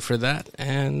tune in for that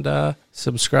and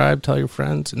subscribe, tell your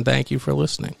friends, and thank you for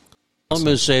listening. All I'm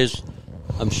going to say is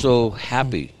I'm so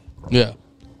happy that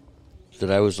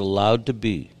I was allowed to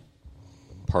be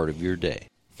part of your day.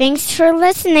 Thanks for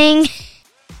listening.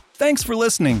 Thanks for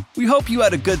listening. We hope you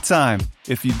had a good time.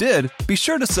 If you did, be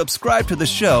sure to subscribe to the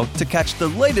show to catch the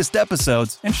latest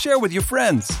episodes and share with your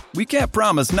friends. We can't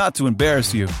promise not to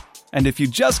embarrass you. And if you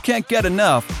just can't get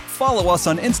enough, follow us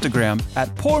on Instagram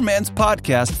at Poor Man's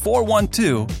Podcast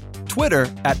 412, Twitter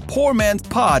at Poor Man's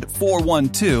Pod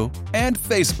 412, and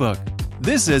Facebook.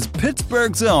 This is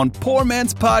Pittsburgh's own Poor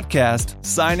Man's Podcast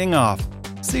signing off.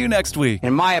 See you next week.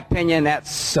 In my opinion, that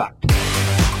sucked.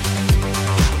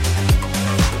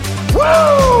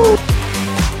 Woo!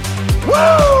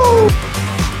 Woo!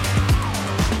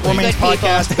 Poor Man's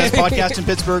Podcast, the best podcast in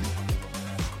Pittsburgh.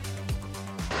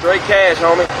 Straight cash,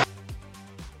 homie.